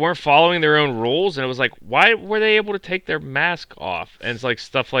sometimes they weren't following their own rules, and it was like, why were they able to take their mask off? And it's like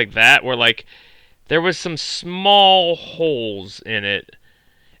stuff like that where like there was some small holes in it.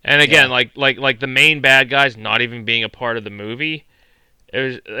 And again, like the main bad guys not even being a part of the movie.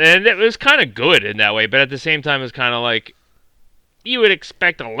 It was kind of good in that way, but at the same time, it's kind of like you would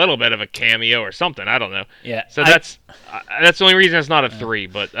expect a little bit of a cameo or something. I don't know. Yeah. So that's the only reason it's not a 3,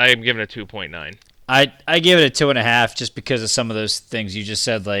 but I am giving it a 2.9. I gave it a 2.5 just because of some of those things you just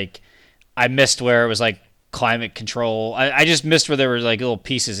said. Like, I missed where it was like climate control. I just missed where there were like little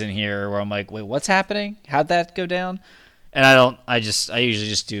pieces in here where I'm like, wait, what's happening? How'd that go down? And I usually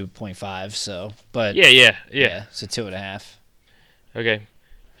just do 0.5. So, but Yeah. So 2.5. Okay.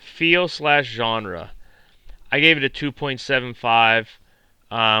 Feel/genre. I gave it a 2.75.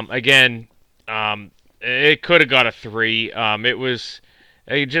 Again, it could have got a 3. It was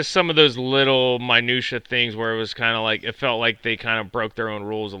just some of those little minutia things where it was kind of like it felt like they kind of broke their own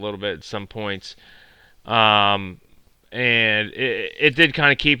rules a little bit at some points. And it did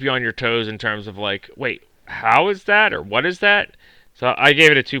kind of keep you on your toes in terms of like, wait, how is that or what is that? So I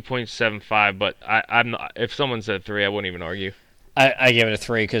gave it a 2.75, but I'm not, if someone said 3, I wouldn't even argue. I gave it a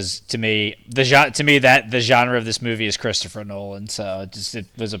 3 because to me the genre of this movie is Christopher Nolan. So it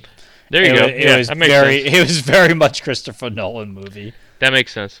was a there you go. It was that makes sense. it was very much Christopher Nolan movie. That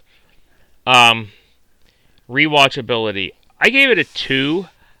makes sense. Rewatchability. I gave it a 2.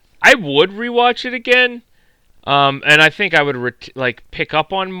 I would rewatch it again, and I think I would pick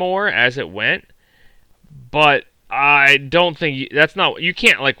up on more as it went. But I don't think you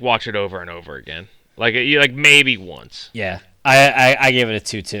can't like watch it over and over again. Like maybe once. Yeah, I gave it a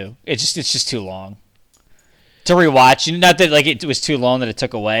 2 too. It's just too long to rewatch. Not that like it was too long that it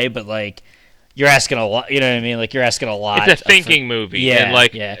took away, but like you're asking a lot. You know what I mean? Like you're asking a lot. It's a thinking movie. Yeah, and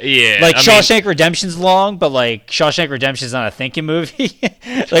like Shawshank Redemption's long, but like Shawshank Redemption's not a thinking movie.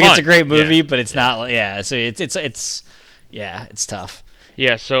 It's a great movie, but it's not. Yeah, so it's tough.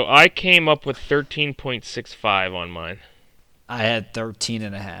 Yeah, so I came up with 13.65 on mine. I had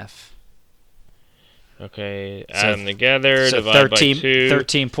 13.5. Okay, add them together, so divide by 2.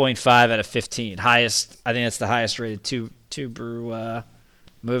 13.5 out of 15. Highest. I think that's the highest rated two brew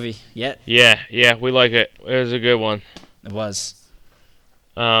movie yet. Yeah, we like it. It was a good one. It was.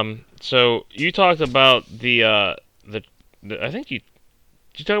 So you talked about the I think did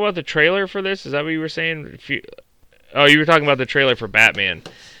you talk about the trailer for this? Is that what you were saying? You were talking about the trailer for Batman.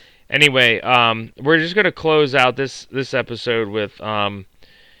 Anyway, we're just gonna close out this episode with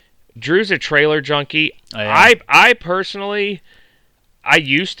Drew's a trailer junkie. I personally, I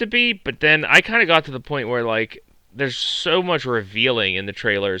used to be, but then I kind of got to the point where like there's so much revealing in the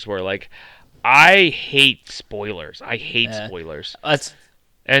trailers where like I hate spoilers. I hate spoilers.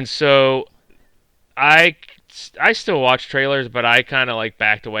 And so I still watch trailers, but I kind of like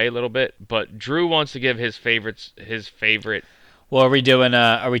backed away a little bit. But Drew wants to give his favorite. Well, are we doing?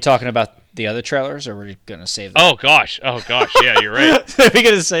 Are we talking about the other trailers, or are we gonna save that? Oh gosh, yeah, you're right. Are we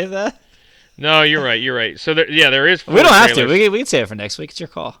gonna save that? No, you're right. So there is. We don't have to. trailers. We can save it for next week. It's your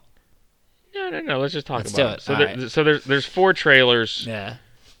call. No. Let's just talk Let's do about it. So, All right. so there's 4 trailers. Yeah.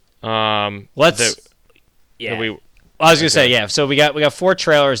 Let's. Yeah. We, I was gonna say, yeah. So we got 4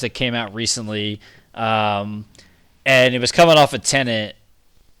 trailers that came out recently, and it was coming off of Tenet.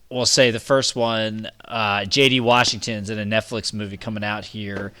 We'll say the first one, J.D. Washington's in a Netflix movie coming out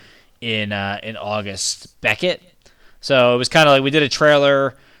here in August. Beckett. So it was kind of like we did a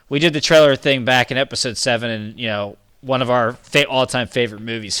trailer. We did the trailer thing back in episode 7, and one of our all-time favorite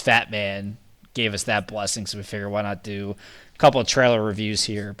movies, Fat Man, gave us that blessing. So we figured, why not do a couple of trailer reviews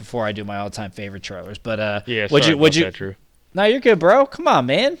here before I do my all-time favorite trailers? But yeah, would you? that, Drew. No, you're good, bro. Come on,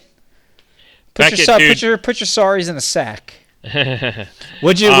 man. Put your sorries in a sack.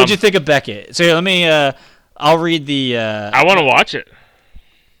 What'd you think of Beckett? So here, let me. I'll read the. I want to watch it.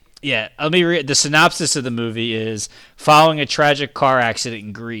 Yeah, let me read. The synopsis of the movie is: following a tragic car accident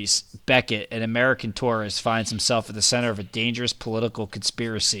in Greece, Beckett, an American tourist, finds himself at the center of a dangerous political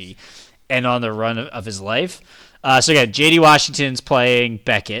conspiracy and on the run of his life. So again, J.D. Washington's playing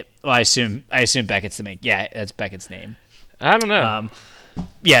Beckett. Well, I assume Beckett's the main. Yeah, that's Beckett's name. I don't know.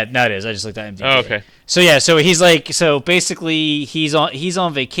 Yeah, no, it is. I just looked at IMDb. Oh, okay. So yeah, so basically he's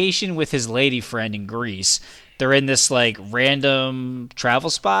on vacation with his lady friend in Greece. They're in this like random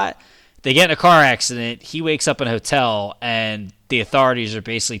travel spot. They get in a car accident. He wakes up in a hotel, and the authorities are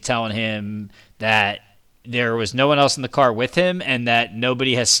basically telling him that there was no one else in the car with him, and that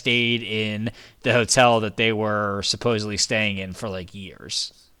nobody has stayed in the hotel that they were supposedly staying in for like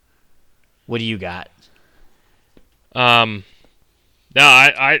years. What do you got? No,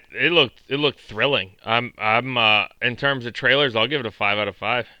 it looked thrilling. I'm in terms of trailers, I'll give it a 5 out of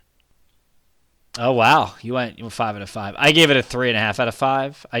 5. Oh wow, you went 5 out of 5. I gave it a 3.5 out of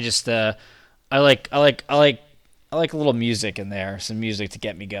 5. I just I like a little music in there, some music to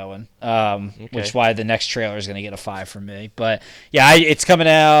get me going. Which is why the next trailer is gonna get a 5 from me. But yeah, it's coming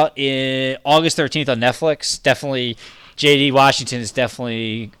out in August 13th on Netflix. Definitely, J.D. Washington is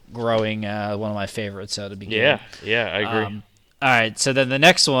definitely growing one of my favorites. So to begin. Yeah, I agree. All right, so then the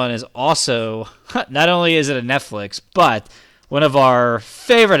next one is also, not only is it a Netflix, but one of our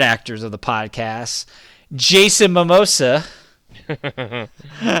favorite actors of the podcast, Jason Momoa,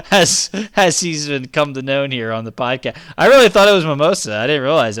 has he's been come to known here on the podcast. I really thought it was Mimosa. I didn't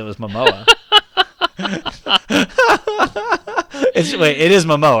realize it was Momoa. It is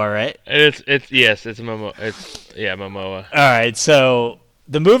Momoa, right? It's Momoa. Momoa. All right, so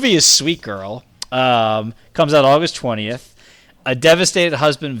the movie is Sweet Girl. Comes out August 20th. A devastated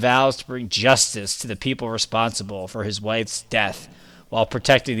husband vows to bring justice to the people responsible for his wife's death while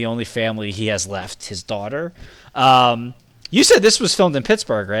protecting the only family he has left, his daughter. You said this was filmed in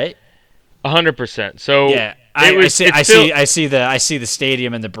Pittsburgh, right? 100%. So yeah, I see the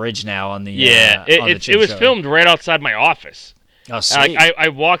stadium and the bridge now on the it was filmed right outside my office. Oh, sweet. I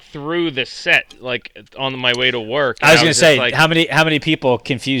walked through the set like on my way to work. I was gonna say, like, how many people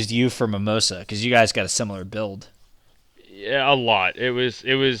confused you for Mimosa? Because you guys got a similar build. Yeah, a lot. It was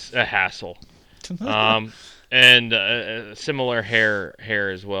a hassle, and similar hair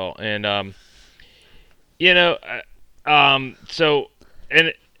as well. And so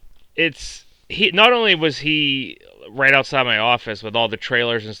and it's he. Not only was he right outside my office with all the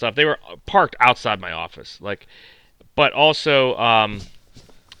trailers and stuff, they were parked outside my office, but also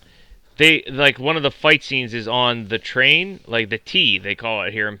they like one of the fight scenes is on the train, like the T they call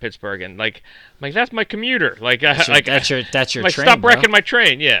it here in Pittsburgh, and like that's my commuter. That's your train. Stop wrecking my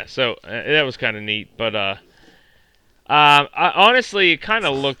train. Yeah, so that was kind of neat, but honestly, it kind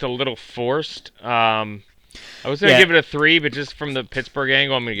of looked a little forced. I was gonna give it a 3, but just from the Pittsburgh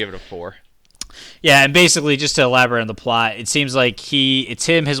angle, I'm gonna give it a 4. Yeah, and basically, just to elaborate on the plot, it seems like it's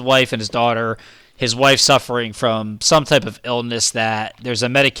him, his wife, and his daughter. His wife suffering from some type of illness that there's a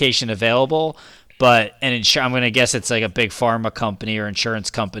medication available, but I'm going to guess it's like a big pharma company or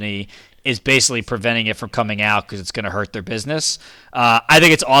insurance company is basically preventing it from coming out because it's going to hurt their business. I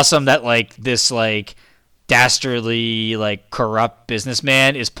think it's awesome that like this like dastardly like corrupt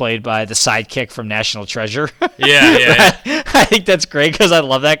businessman is played by the sidekick from National Treasure. Yeah. I think that's great because I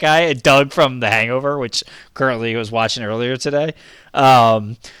love that guy. Doug from The Hangover, which currently I was watching earlier today.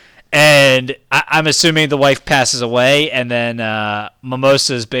 And I'm assuming the wife passes away, and then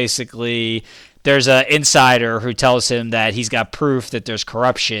Mimosa's basically there's an insider who tells him that he's got proof that there's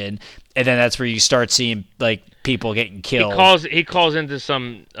corruption, and then that's where you start seeing like people getting killed. He calls into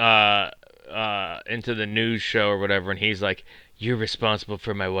some into the news show or whatever, and he's like, "You're responsible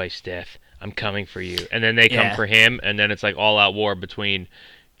for my wife's death. I'm coming for you." And then they come for him, and then it's like all out war between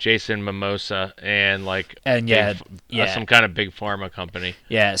Jason Mimosa and like And some kind of big pharma company.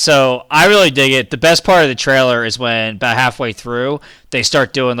 Yeah, so I really dig it. The best part of the trailer is when about halfway through they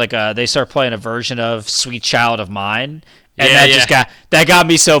start doing they start playing a version of "Sweet Child of Mine," and that got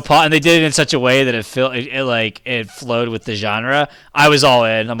me so pumped. And they did it in such a way that it flowed with the genre. I was all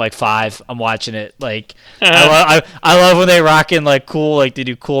in. I'm like 5. I'm watching it. Like I love when they rock in like cool, like they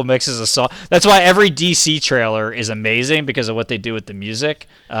do cool mixes of song. That's why every DC trailer is amazing because of what they do with the music.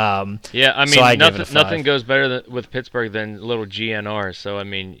 I mean, nothing goes better with Pittsburgh than little GNR. So I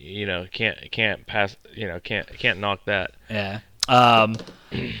mean, can't knock that. Yeah.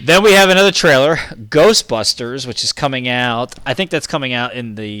 Then we have another trailer, Ghostbusters, which is coming out. I think that's coming out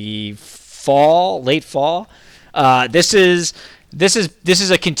in the late fall. This is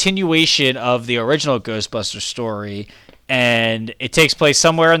a continuation of the original Ghostbusters story, and it takes place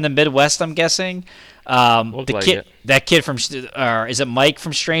somewhere in the Midwest, I'm guessing. That kid from, is it Mike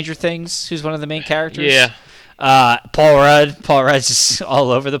from Stranger Things, who's one of the main characters? Yeah. Paul Rudd's just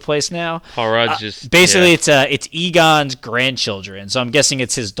all over the place now. Paul Rudd's just basically it's Egon's grandchildren. So I'm guessing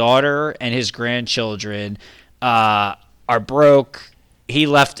it's his daughter and his grandchildren are broke.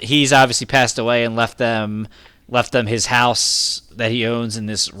 He's obviously passed away and left them his house that he owns in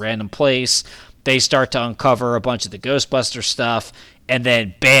this random place. They start to uncover a bunch of the Ghostbuster stuff, and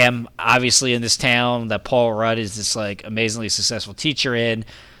then bam, obviously in this town that Paul Rudd is this like amazingly successful teacher in.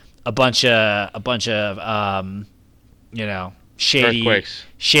 A bunch of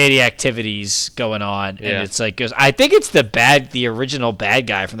shady activities going on, and it's like I think it's the original bad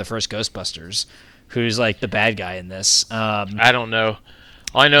guy from the first Ghostbusters, who's like the bad guy in this. I don't know.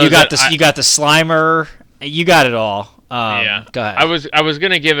 All I know you got the Slimer, you got it all. Go ahead. I was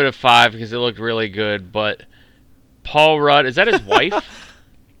gonna give it a 5 because it looked really good, but Paul Rudd, is that his wife?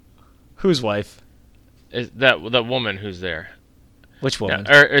 Whose wife? Is that woman who's there? Which woman?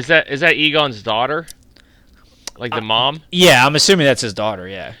 Or is that Egon's daughter? Like the mom? Yeah, I'm assuming that's his daughter,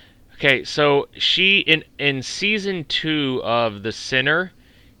 yeah. Okay, so she in season 2 of The Sinner,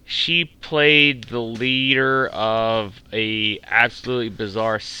 she played the leader of a absolutely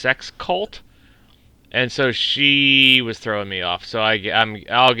bizarre sex cult. And so she was throwing me off. So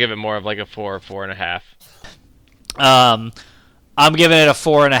I'll give it more of like a 4 or 4.5. I'm giving it a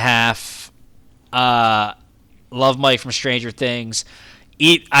 4.5. Love Mike from Stranger Things.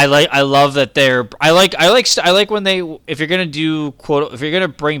 I love that I like when they, if you're gonna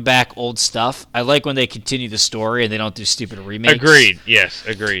bring back old stuff, I like when they continue the story and they don't do stupid remakes. Agreed. Yes,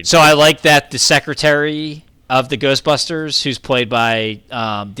 agreed. So I like that the secretary of the Ghostbusters, who's played by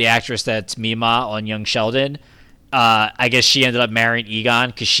the actress that's Mima on Young Sheldon, I guess she ended up marrying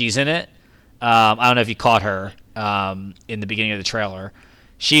Egon because she's in it. I don't know if you caught her in the beginning of the trailer.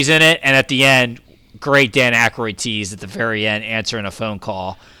 She's in it, and at the end, great Dan Aykroyd tease at the very end, answering a phone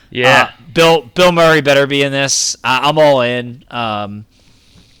call. Yeah. Bill Murray better be in this. I'm all in. I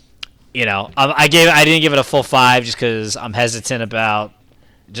didn't give it a full 5 just because I'm hesitant about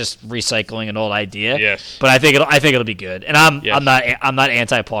just recycling an old idea. Yes. But I think it'll be good, and I'm not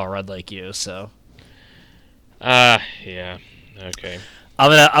anti Paul Rudd like you. So. Yeah. Okay.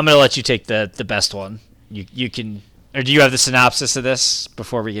 I'm gonna let you take the best one. You can. Or do you have the synopsis of this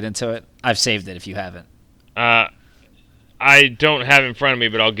before we get into it? I've saved it if you haven't. I don't have it in front of me,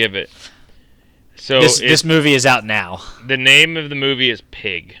 but I'll give it. So this movie is out now. The name of the movie is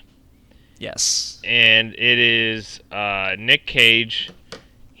Pig. Yes. And it is Nick Cage.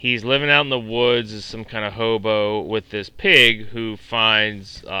 He's living out in the woods as some kind of hobo with this pig who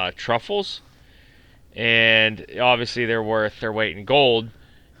finds truffles. And obviously they're worth their weight in gold.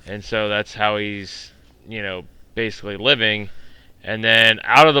 And so that's how he's, basically living. And then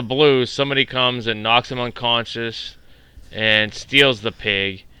out of the blue, somebody comes and knocks him unconscious and steals the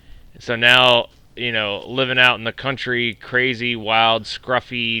pig. So now, living out in the country, crazy, wild,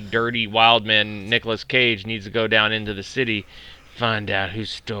 scruffy, dirty, wild man Nicolas Cage needs to go down into the city, find out who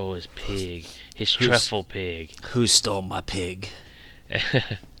stole his pig, his truffle pig. Who stole my pig?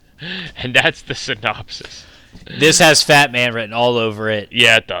 And that's the synopsis. This has Fat Man written all over it.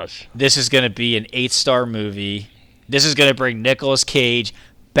 Yeah, it does. This is going to be an 8-star movie. This is going to bring Nicolas Cage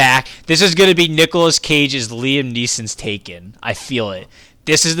back. This is going to be Nicolas Cage's Liam Neeson's Taken. I feel it.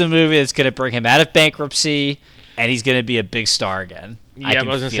 This is the movie that's going to bring him out of bankruptcy, and he's going to be a big star again. Yeah, I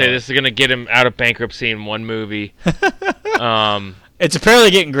was going to say, this is going to get him out of bankruptcy in one movie. It's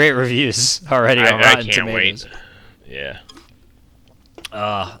apparently getting great reviews already on Rotten Tomatoes. Wait. Yeah.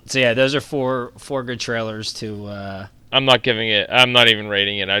 So yeah, those are four good trailers to. I'm not even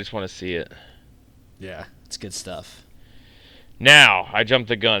rating it. I just want to see it. Yeah, it's good stuff. Now I jumped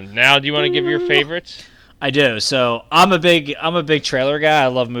the gun. Now, do you want to give your favorites? I do. So I'm a big trailer guy. I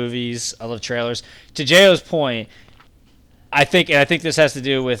love movies. I love trailers. To Jo.'s point, I think this has to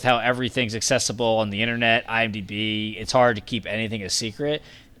do with how everything's accessible on the internet, IMDb. It's hard to keep anything a secret.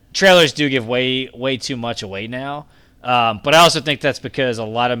 Trailers do give way too much away now. But I also think that's because a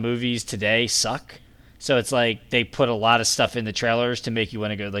lot of movies today suck. So it's like they put a lot of stuff in the trailers to make you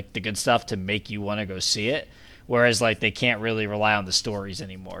want to go, like the good stuff to make you want to go see it. Whereas like they can't really rely on the stories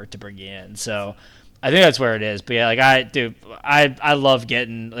anymore to bring you in. So I think that's where it is. But yeah, like I love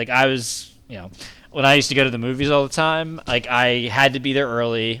getting, like I was, when I used to go to the movies all the time, like I had to be there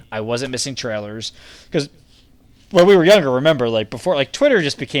early. I wasn't missing trailers because when we were younger, remember, like before, like Twitter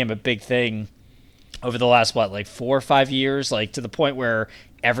just became a big thing over the last 4 or 5 years, like to the point where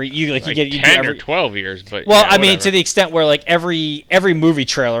you get 10 or 12 years, but well, yeah, I mean, whatever. to the extent where like every movie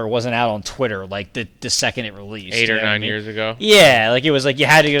trailer wasn't out on Twitter like the second it released, 8 you or know what I 9 mean? years ago. Yeah, like it was like you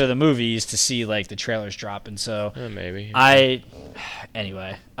had to go to the movies to see like the trailers drop, and so Maybe.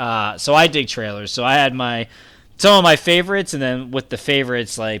 anyway, so I dig trailers. So I had some of my favorites, and then with the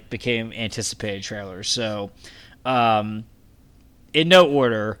favorites like became anticipated trailers. So, in no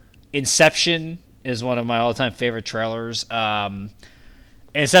order, Inception is one of my all-time favorite trailers.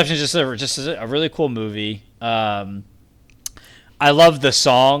 Inception is just a really cool movie. I love the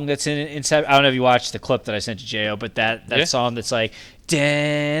song that's in Inception. I don't know if you watched the clip that I sent to Jo, but that song that's like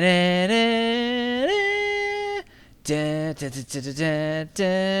anyway,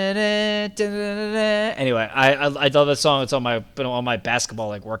 I love that song. It's been on my basketball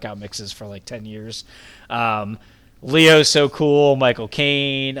like workout mixes for like 10 years. Leo's so cool. Michael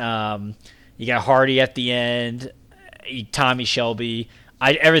Caine. You got Hardy at the end. Tommy Shelby.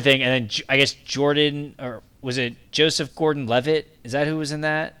 Everything, and then I guess Jordan, or was it Joseph Gordon-Levitt? Is that who was in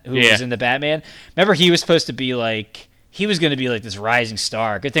that? Who was in the Batman? Remember, he was supposed to be like, he was going to be like this rising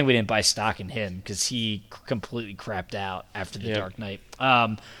star. Good thing we didn't buy stock in him because he completely crapped out after the Dark Knight.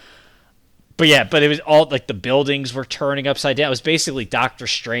 But it was all like the buildings were turning upside down. It was basically Doctor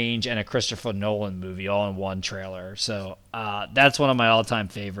Strange and a Christopher Nolan movie all in one trailer. So that's one of my all-time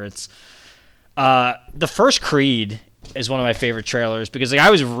favorites. The first Creed is one of my favorite trailers because like I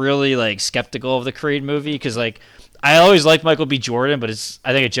was really like skeptical of the Creed movie because like I always liked Michael B. Jordan, but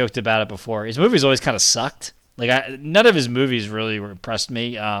I think I joked about it before. His movies always kind of sucked. Like none of his movies really impressed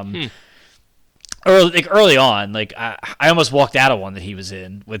me. Early on, like I almost walked out of one that he was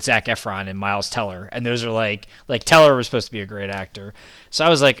in with Zac Efron and Miles Teller, and those are like Teller was supposed to be a great actor, so I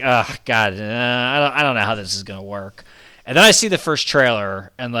was like, oh god, I don't know how this is gonna work. And then I see the first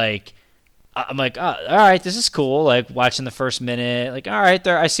trailer, and like I'm like, oh, all right, this is cool. Like watching the first minute, like all right,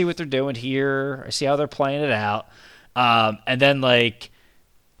 I see what they're doing here. I see how they're playing it out. And then like,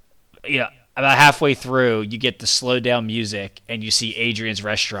 about halfway through, you get the slowed down music, and you see Adrian's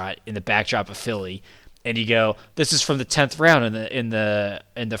Restaurant in the backdrop of Philly, and you go, "This is from the 10th round in the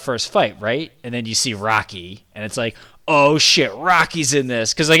first fight, right?" And then you see Rocky, and it's like, "Oh shit, Rocky's in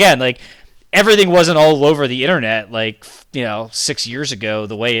this!" Because again, like everything wasn't all over the internet, like 6 years ago,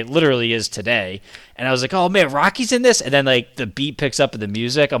 the way it literally is today. And I was like, "Oh man, Rocky's in this!" And then like the beat picks up in the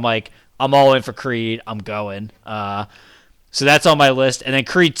music. I'm like, I'm all in for Creed. I'm going. So that's on my list. And then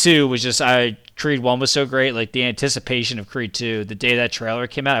Creed 2 was just, Creed 1 was so great. Like the anticipation of Creed 2, the day that trailer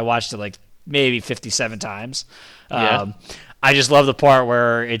came out, I watched it like maybe 57 times. I just love the part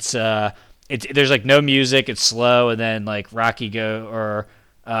where it's there's like no music, it's slow, and then like Rocky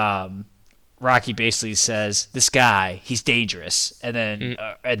basically says, "This guy, he's dangerous." And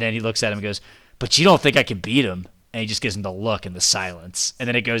then he looks at him and goes, "But you don't think I can beat him?" And he just gives him the look and the silence. And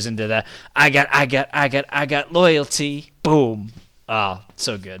then it goes into the, I got loyalty. Boom. Oh,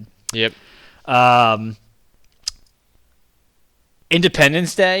 so good. Yep.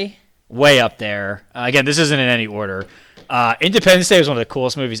 Independence Day, way up there. Again, this isn't in any order. Independence Day was one of the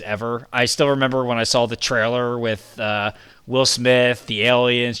coolest movies ever. I still remember when I saw the trailer with Will Smith, the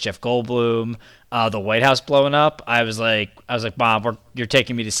aliens, Jeff Goldblum, the White House blowing up. I was like, Mom, you're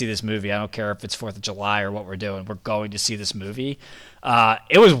taking me to see this movie. I don't care if it's 4th of July or what we're doing. We're going to see this movie.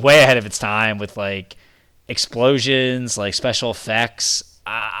 It was way ahead of its time with like explosions, like special effects.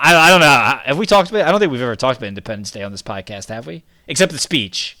 I don't know. Have we talked about it? I don't think we've ever talked about Independence Day on this podcast, have we? Except the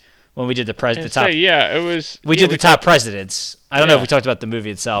speech when we did the top. Yeah, it was. We did the top presidents. I don't know if we talked about the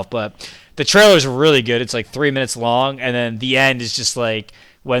movie itself, but the trailer's really good. It's like 3 minutes long, and then the end is just like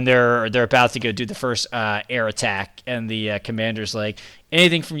when they're about to go do the first air attack, and the commander's like,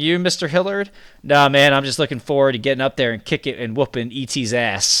 "Anything from you, Mr. Hillard?" "Nah, man, I'm just looking forward to getting up there and kick it and whooping E.T.'s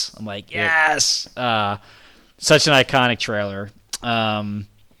ass." I'm like, yes. Such an iconic trailer.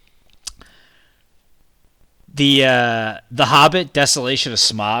 The Hobbit: Desolation of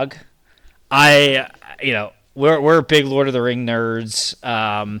Smaug. we're big Lord of the Ring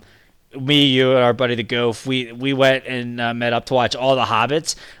nerds. Me, you, and our buddy the Goof, we went and met up to watch all the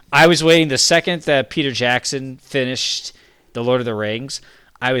Hobbits. I was waiting the second that Peter Jackson finished the Lord of the Rings.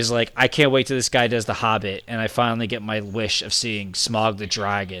 I was like, I can't wait till this guy does the Hobbit, and I finally get my wish of seeing Smaug the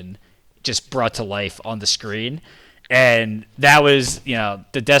dragon just brought to life on the screen. And that was,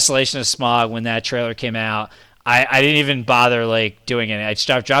 the Desolation of Smaug when that trailer came out. I didn't even bother doing it. I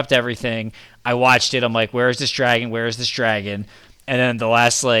dropped everything. I watched it. I'm like, where is this dragon? Where is this dragon? And then the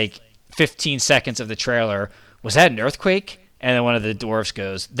last 15 seconds of the trailer, was that an earthquake? And then one of the dwarfs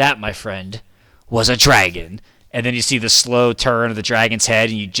goes, that, my friend, was a dragon. And then you see the slow turn of the dragon's head,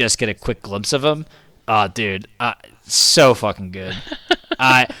 and you just get a quick glimpse of him. Oh, dude, so fucking good.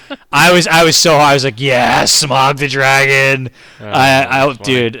 I was like, yeah, Smaug the dragon.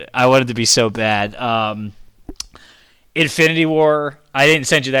 Dude, I wanted to be so bad. Infinity War. I didn't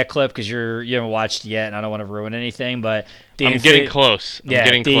send you that clip because you haven't watched it yet, and I don't want to ruin anything. But I'm getting close.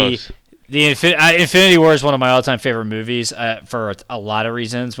 Close. The Infinity War is one of my all-time favorite movies for a lot of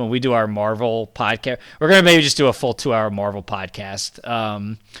reasons. When we do our Marvel podcast, we're gonna maybe just do a full 2-hour Marvel podcast.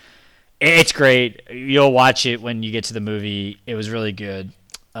 It's great. You'll watch it when you get to the movie. It was really good.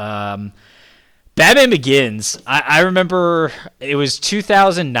 Batman Begins. I remember it was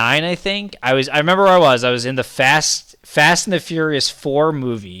 2009. I think I remember where I was. I was in the Fast and the Furious 4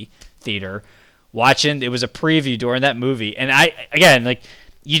 movie theater watching. It was a preview during that movie, and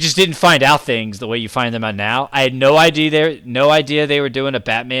you just didn't find out things the way you find them out now. I had no idea they were doing a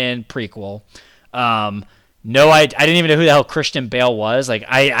Batman prequel. I didn't even know who the hell Christian Bale was.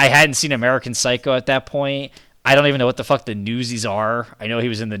 I hadn't seen American Psycho at that point. I don't even know what the fuck the Newsies are. I know he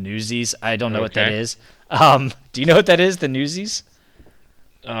was in the Newsies. I don't know what that is. Do you know what that is, the Newsies?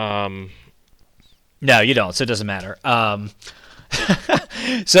 No, you don't, so it doesn't matter.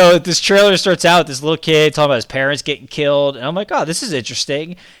 So this trailer starts out with this little kid talking about his parents getting killed, and I'm like, oh, this is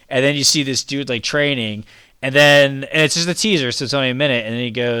interesting. And then you see this dude training, and it's just a teaser, so it's only a minute, and then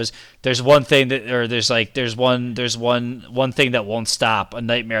he goes, there's one thing there's one thing that won't stop, a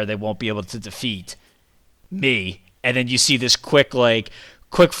nightmare they won't be able to defeat. Me. And then you see this quick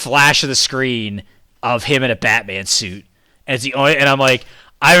flash of the screen of him in a Batman suit. And I'm like,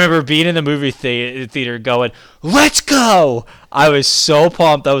 I remember being in the movie theater going, let's go! I was so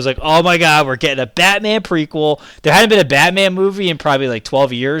pumped. I was like, oh my god, we're getting a Batman prequel. There hadn't been a Batman movie in probably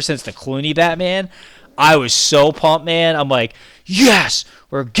 12 years since the Clooney Batman. I was so pumped, man. I'm like, yes,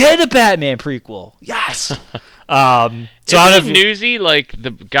 we're getting a Batman prequel. Yes. So out of Newsy,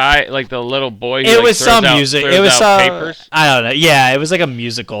 the guy, the little boy. It was some music. It was papers. I don't know. Yeah, it was a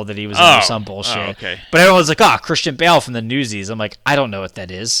musical that he was in or some bullshit. Oh, okay. But everyone's like, Christian Bale from the Newsies. I'm like, I don't know what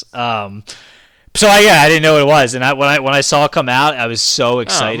that is. So I didn't know what it was, and when I saw it come out, I was so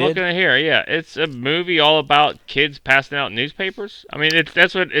excited. I'm looking at here. Yeah, it's a movie all about kids passing out newspapers. I mean,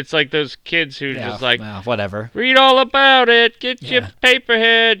 that's what it's like. Those kids who just whatever. Read all about it. Get your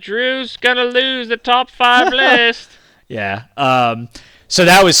paperhead. Drew's gonna lose the top 5 list. Yeah. So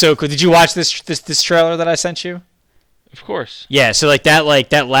that was so cool. Did you watch this trailer that I sent you? Of course. Yeah. So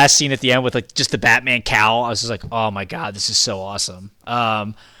that last scene at the end with just the Batman cowl, I was just like, oh my god, this is so awesome.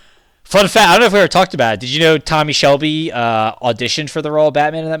 Fun fact, I don't know if we ever talked about it. Did you know Tommy Shelby auditioned for the role of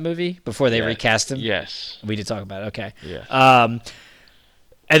Batman in that movie before they recast him? Yes. We did talk about it. Okay. Yes. And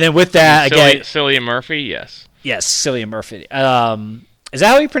then with that, Cillian Murphy, yes. Yes, Cillian Murphy. Is that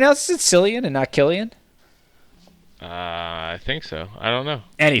how he pronounces it? Cillian and not Killian? I think so. I don't know.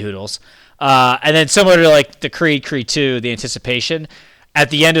 Any hoodles. And then similar to the Creed 2, the anticipation. At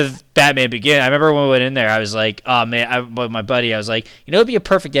the end of Batman Begins, I remember when we went in there, I was like, oh man, with my buddy, I was like, it'd be a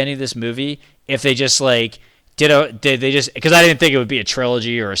perfect ending to this movie if they just because I didn't think it would be a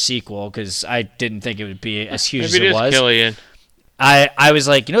trilogy or a sequel, because I didn't think it would be as huge as it was. Killian. I was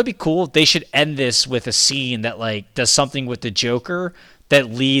like, it'd be cool. They should end this with a scene that does something with the Joker that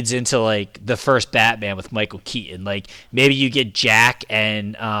leads into the first Batman with Michael Keaton. Maybe you get Jack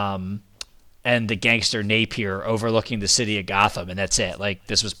and the gangster Napier overlooking the city of Gotham, and that's it.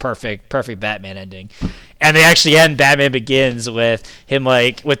 This was perfect Batman ending. And they actually end Batman Begins with him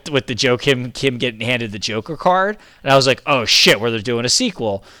with the joke, him getting handed the Joker card, and I was like, oh shit, where they're doing a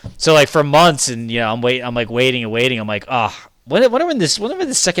sequel. So for months, and I'm waiting. I'm like, oh, wonder when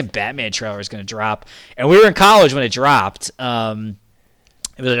the second Batman trailer is going to drop. And we were in college when it dropped. I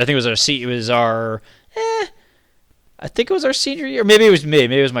think it was our I think it was our senior year. Maybe it was me.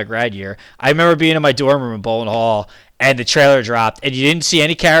 Maybe it was my grad year. I remember being in my dorm room in Bowling Hall, and the trailer dropped, and you didn't see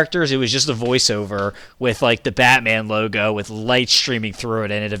any characters. It was just a voiceover with like the Batman logo with light streaming through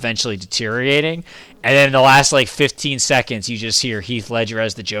it, and it eventually deteriorating. And then in the last like 15 seconds, you just hear Heath Ledger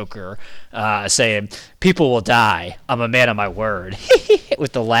as the Joker saying, "People will die. I'm a man of my word,"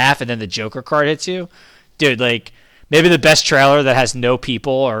 with the laugh, and then the Joker card hits you, dude. Like maybe the best trailer that has no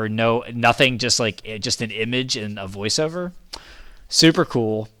people or nothing, just an image and a voiceover. Super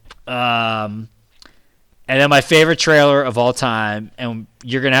cool. And then my favorite trailer of all time, and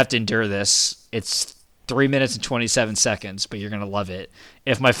you're going to have to endure this. It's 3 minutes and 27 seconds, but you're going to love it.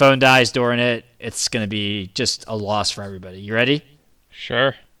 If my phone dies during it, it's going to be just a loss for everybody. You ready?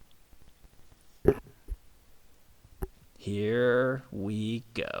 Sure. Here we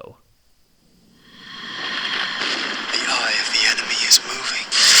go. The eye of the enemy is moving.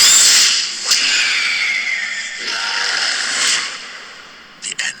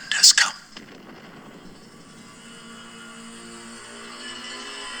 The end has come.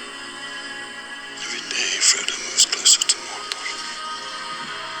 Every day Frodo moves closer to Mordor.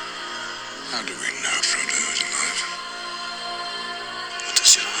 How do we know Frodo is alive? What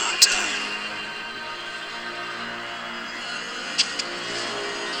does your heart tell you?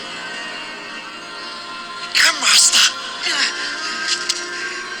 Come, Master!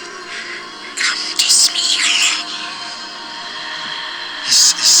 Come to Smeagol.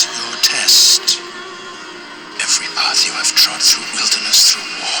 This is your test. Every path you have trod through wilderness, through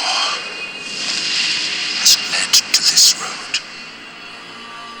war, has led to this road.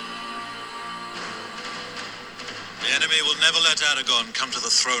 The enemy will never let Aragorn come to the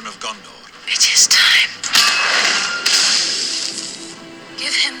throne of Gondor. It is time.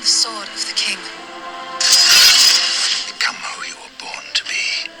 Give him the sword of the king. Become who you were born to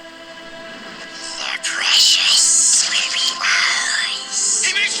be. The precious will be ours.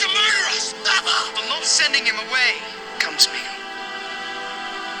 He means to murder us! I'm not sending him away. Come to me.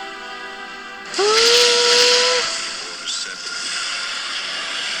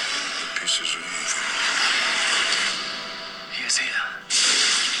 The pieces are moving. He is here.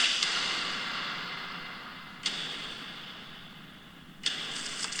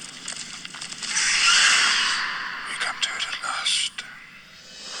 We come to it at last.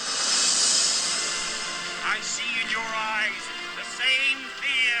 I see in your eyes the same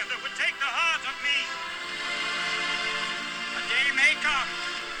fear that would take the heart of me. A day may come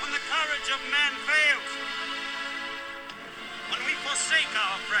when the courage of man fails. When we forsake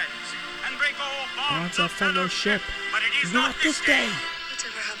our friends and break all bonds of fellowship. But it is not this day.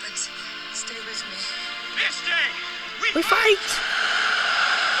 Whatever happens, stay with me. This day, we fight!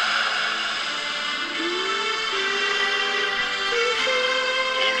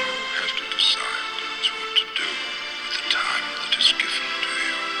 All you have to decide is what to do with the time that is given to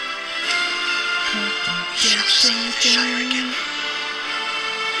you. We shall see the Shire again.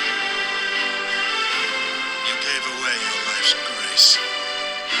 You gave away your life's grace.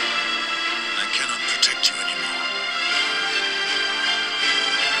 I cannot protect you anymore.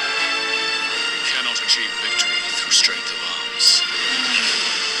 We cannot achieve victory through strength of arms.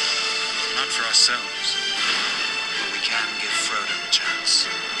 Not for ourselves. But we can give Frodo a chance.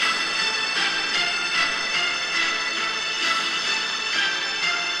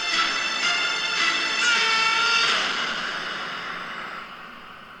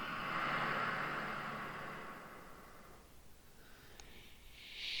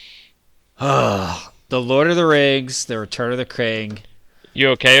 The Lord of the Rings, The Return of the King.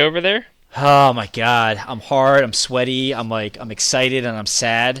 You okay over there? Oh my God, I'm hard. I'm sweaty. I'm excited and I'm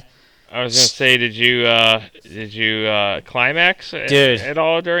sad. I was gonna say, did you climax Dude. at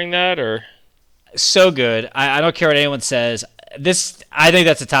all during that, or? So good. I don't care what anyone says. I think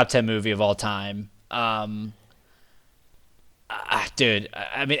that's a top 10 movie of all time. Dude,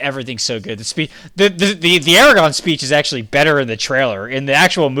 I mean everything's so good. The speech, the Aragorn speech is actually better in the trailer. In the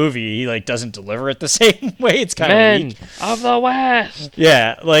actual movie, he doesn't deliver it the same way. It's kind of Men weak. of the West.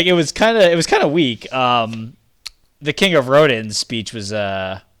 Yeah, it was kind of weak. The King of Rodan's speech was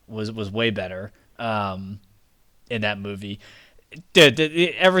way better in that movie. Dude,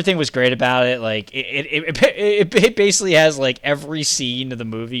 everything was great about it. It basically has every scene of the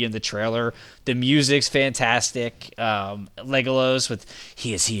movie in the trailer. The music's fantastic. Legolas with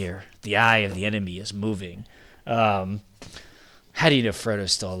 "He is here. The eye of the enemy is moving." How do you know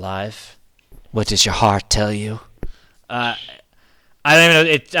Frodo's still alive? What does your heart tell you? I don't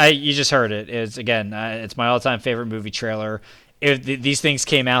even know. You just heard it. It's my all-time favorite movie trailer. These things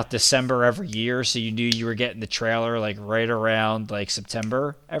came out December every year, so you knew you were getting the trailer right around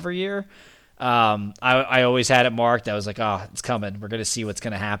September every year. I always had it marked. I was like, oh, it's coming. We're gonna see what's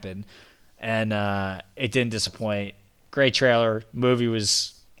gonna happen, and it didn't disappoint. Great trailer. Movie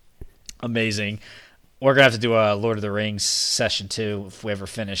was amazing. We're gonna have to do a Lord of the Rings session too if we ever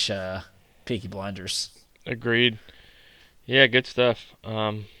finish Peaky Blinders. Agreed. Yeah, good stuff.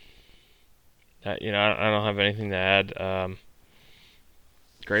 I don't have anything to add.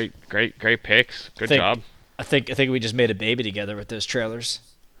 Great picks. Good job. I think we just made a baby together with those trailers.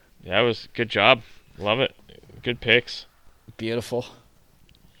 Yeah, it was good job. Love it. Good picks. Beautiful.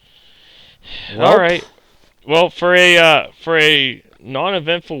 All right. Well, for a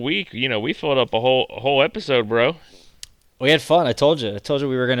non-eventful week, we filled up a whole episode, bro. We had fun. I told you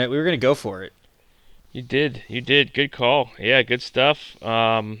we were gonna go for it. You did. Good call. Yeah, good stuff.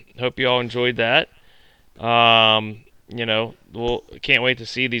 Hope you all enjoyed that. We'll can't wait to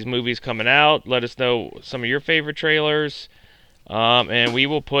see these movies coming out. Let us know some of your favorite trailers. And we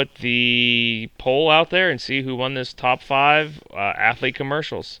will put the poll out there and see who won this top 5 athlete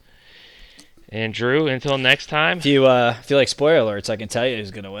commercials. And Drew, until next time. If you like spoiler alerts, I can tell you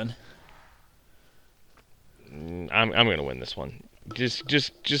who's gonna win. I'm gonna win this one. Just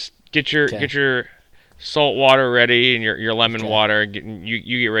get your salt water ready and your lemon water. You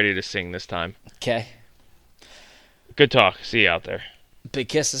get ready to sing this time. Okay. Good talk. See you out there. Big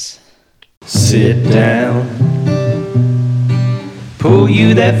kisses. Sit down. Pull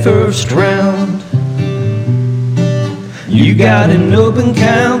you that first round. You got an open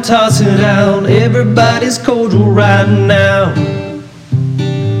count, toss it out. Everybody's cordial right now.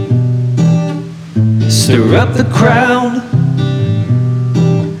 Stir up the crowd.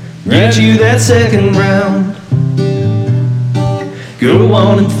 Get you that second round. Go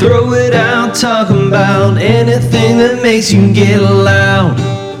on and throw it out. Talking about anything that makes you get loud.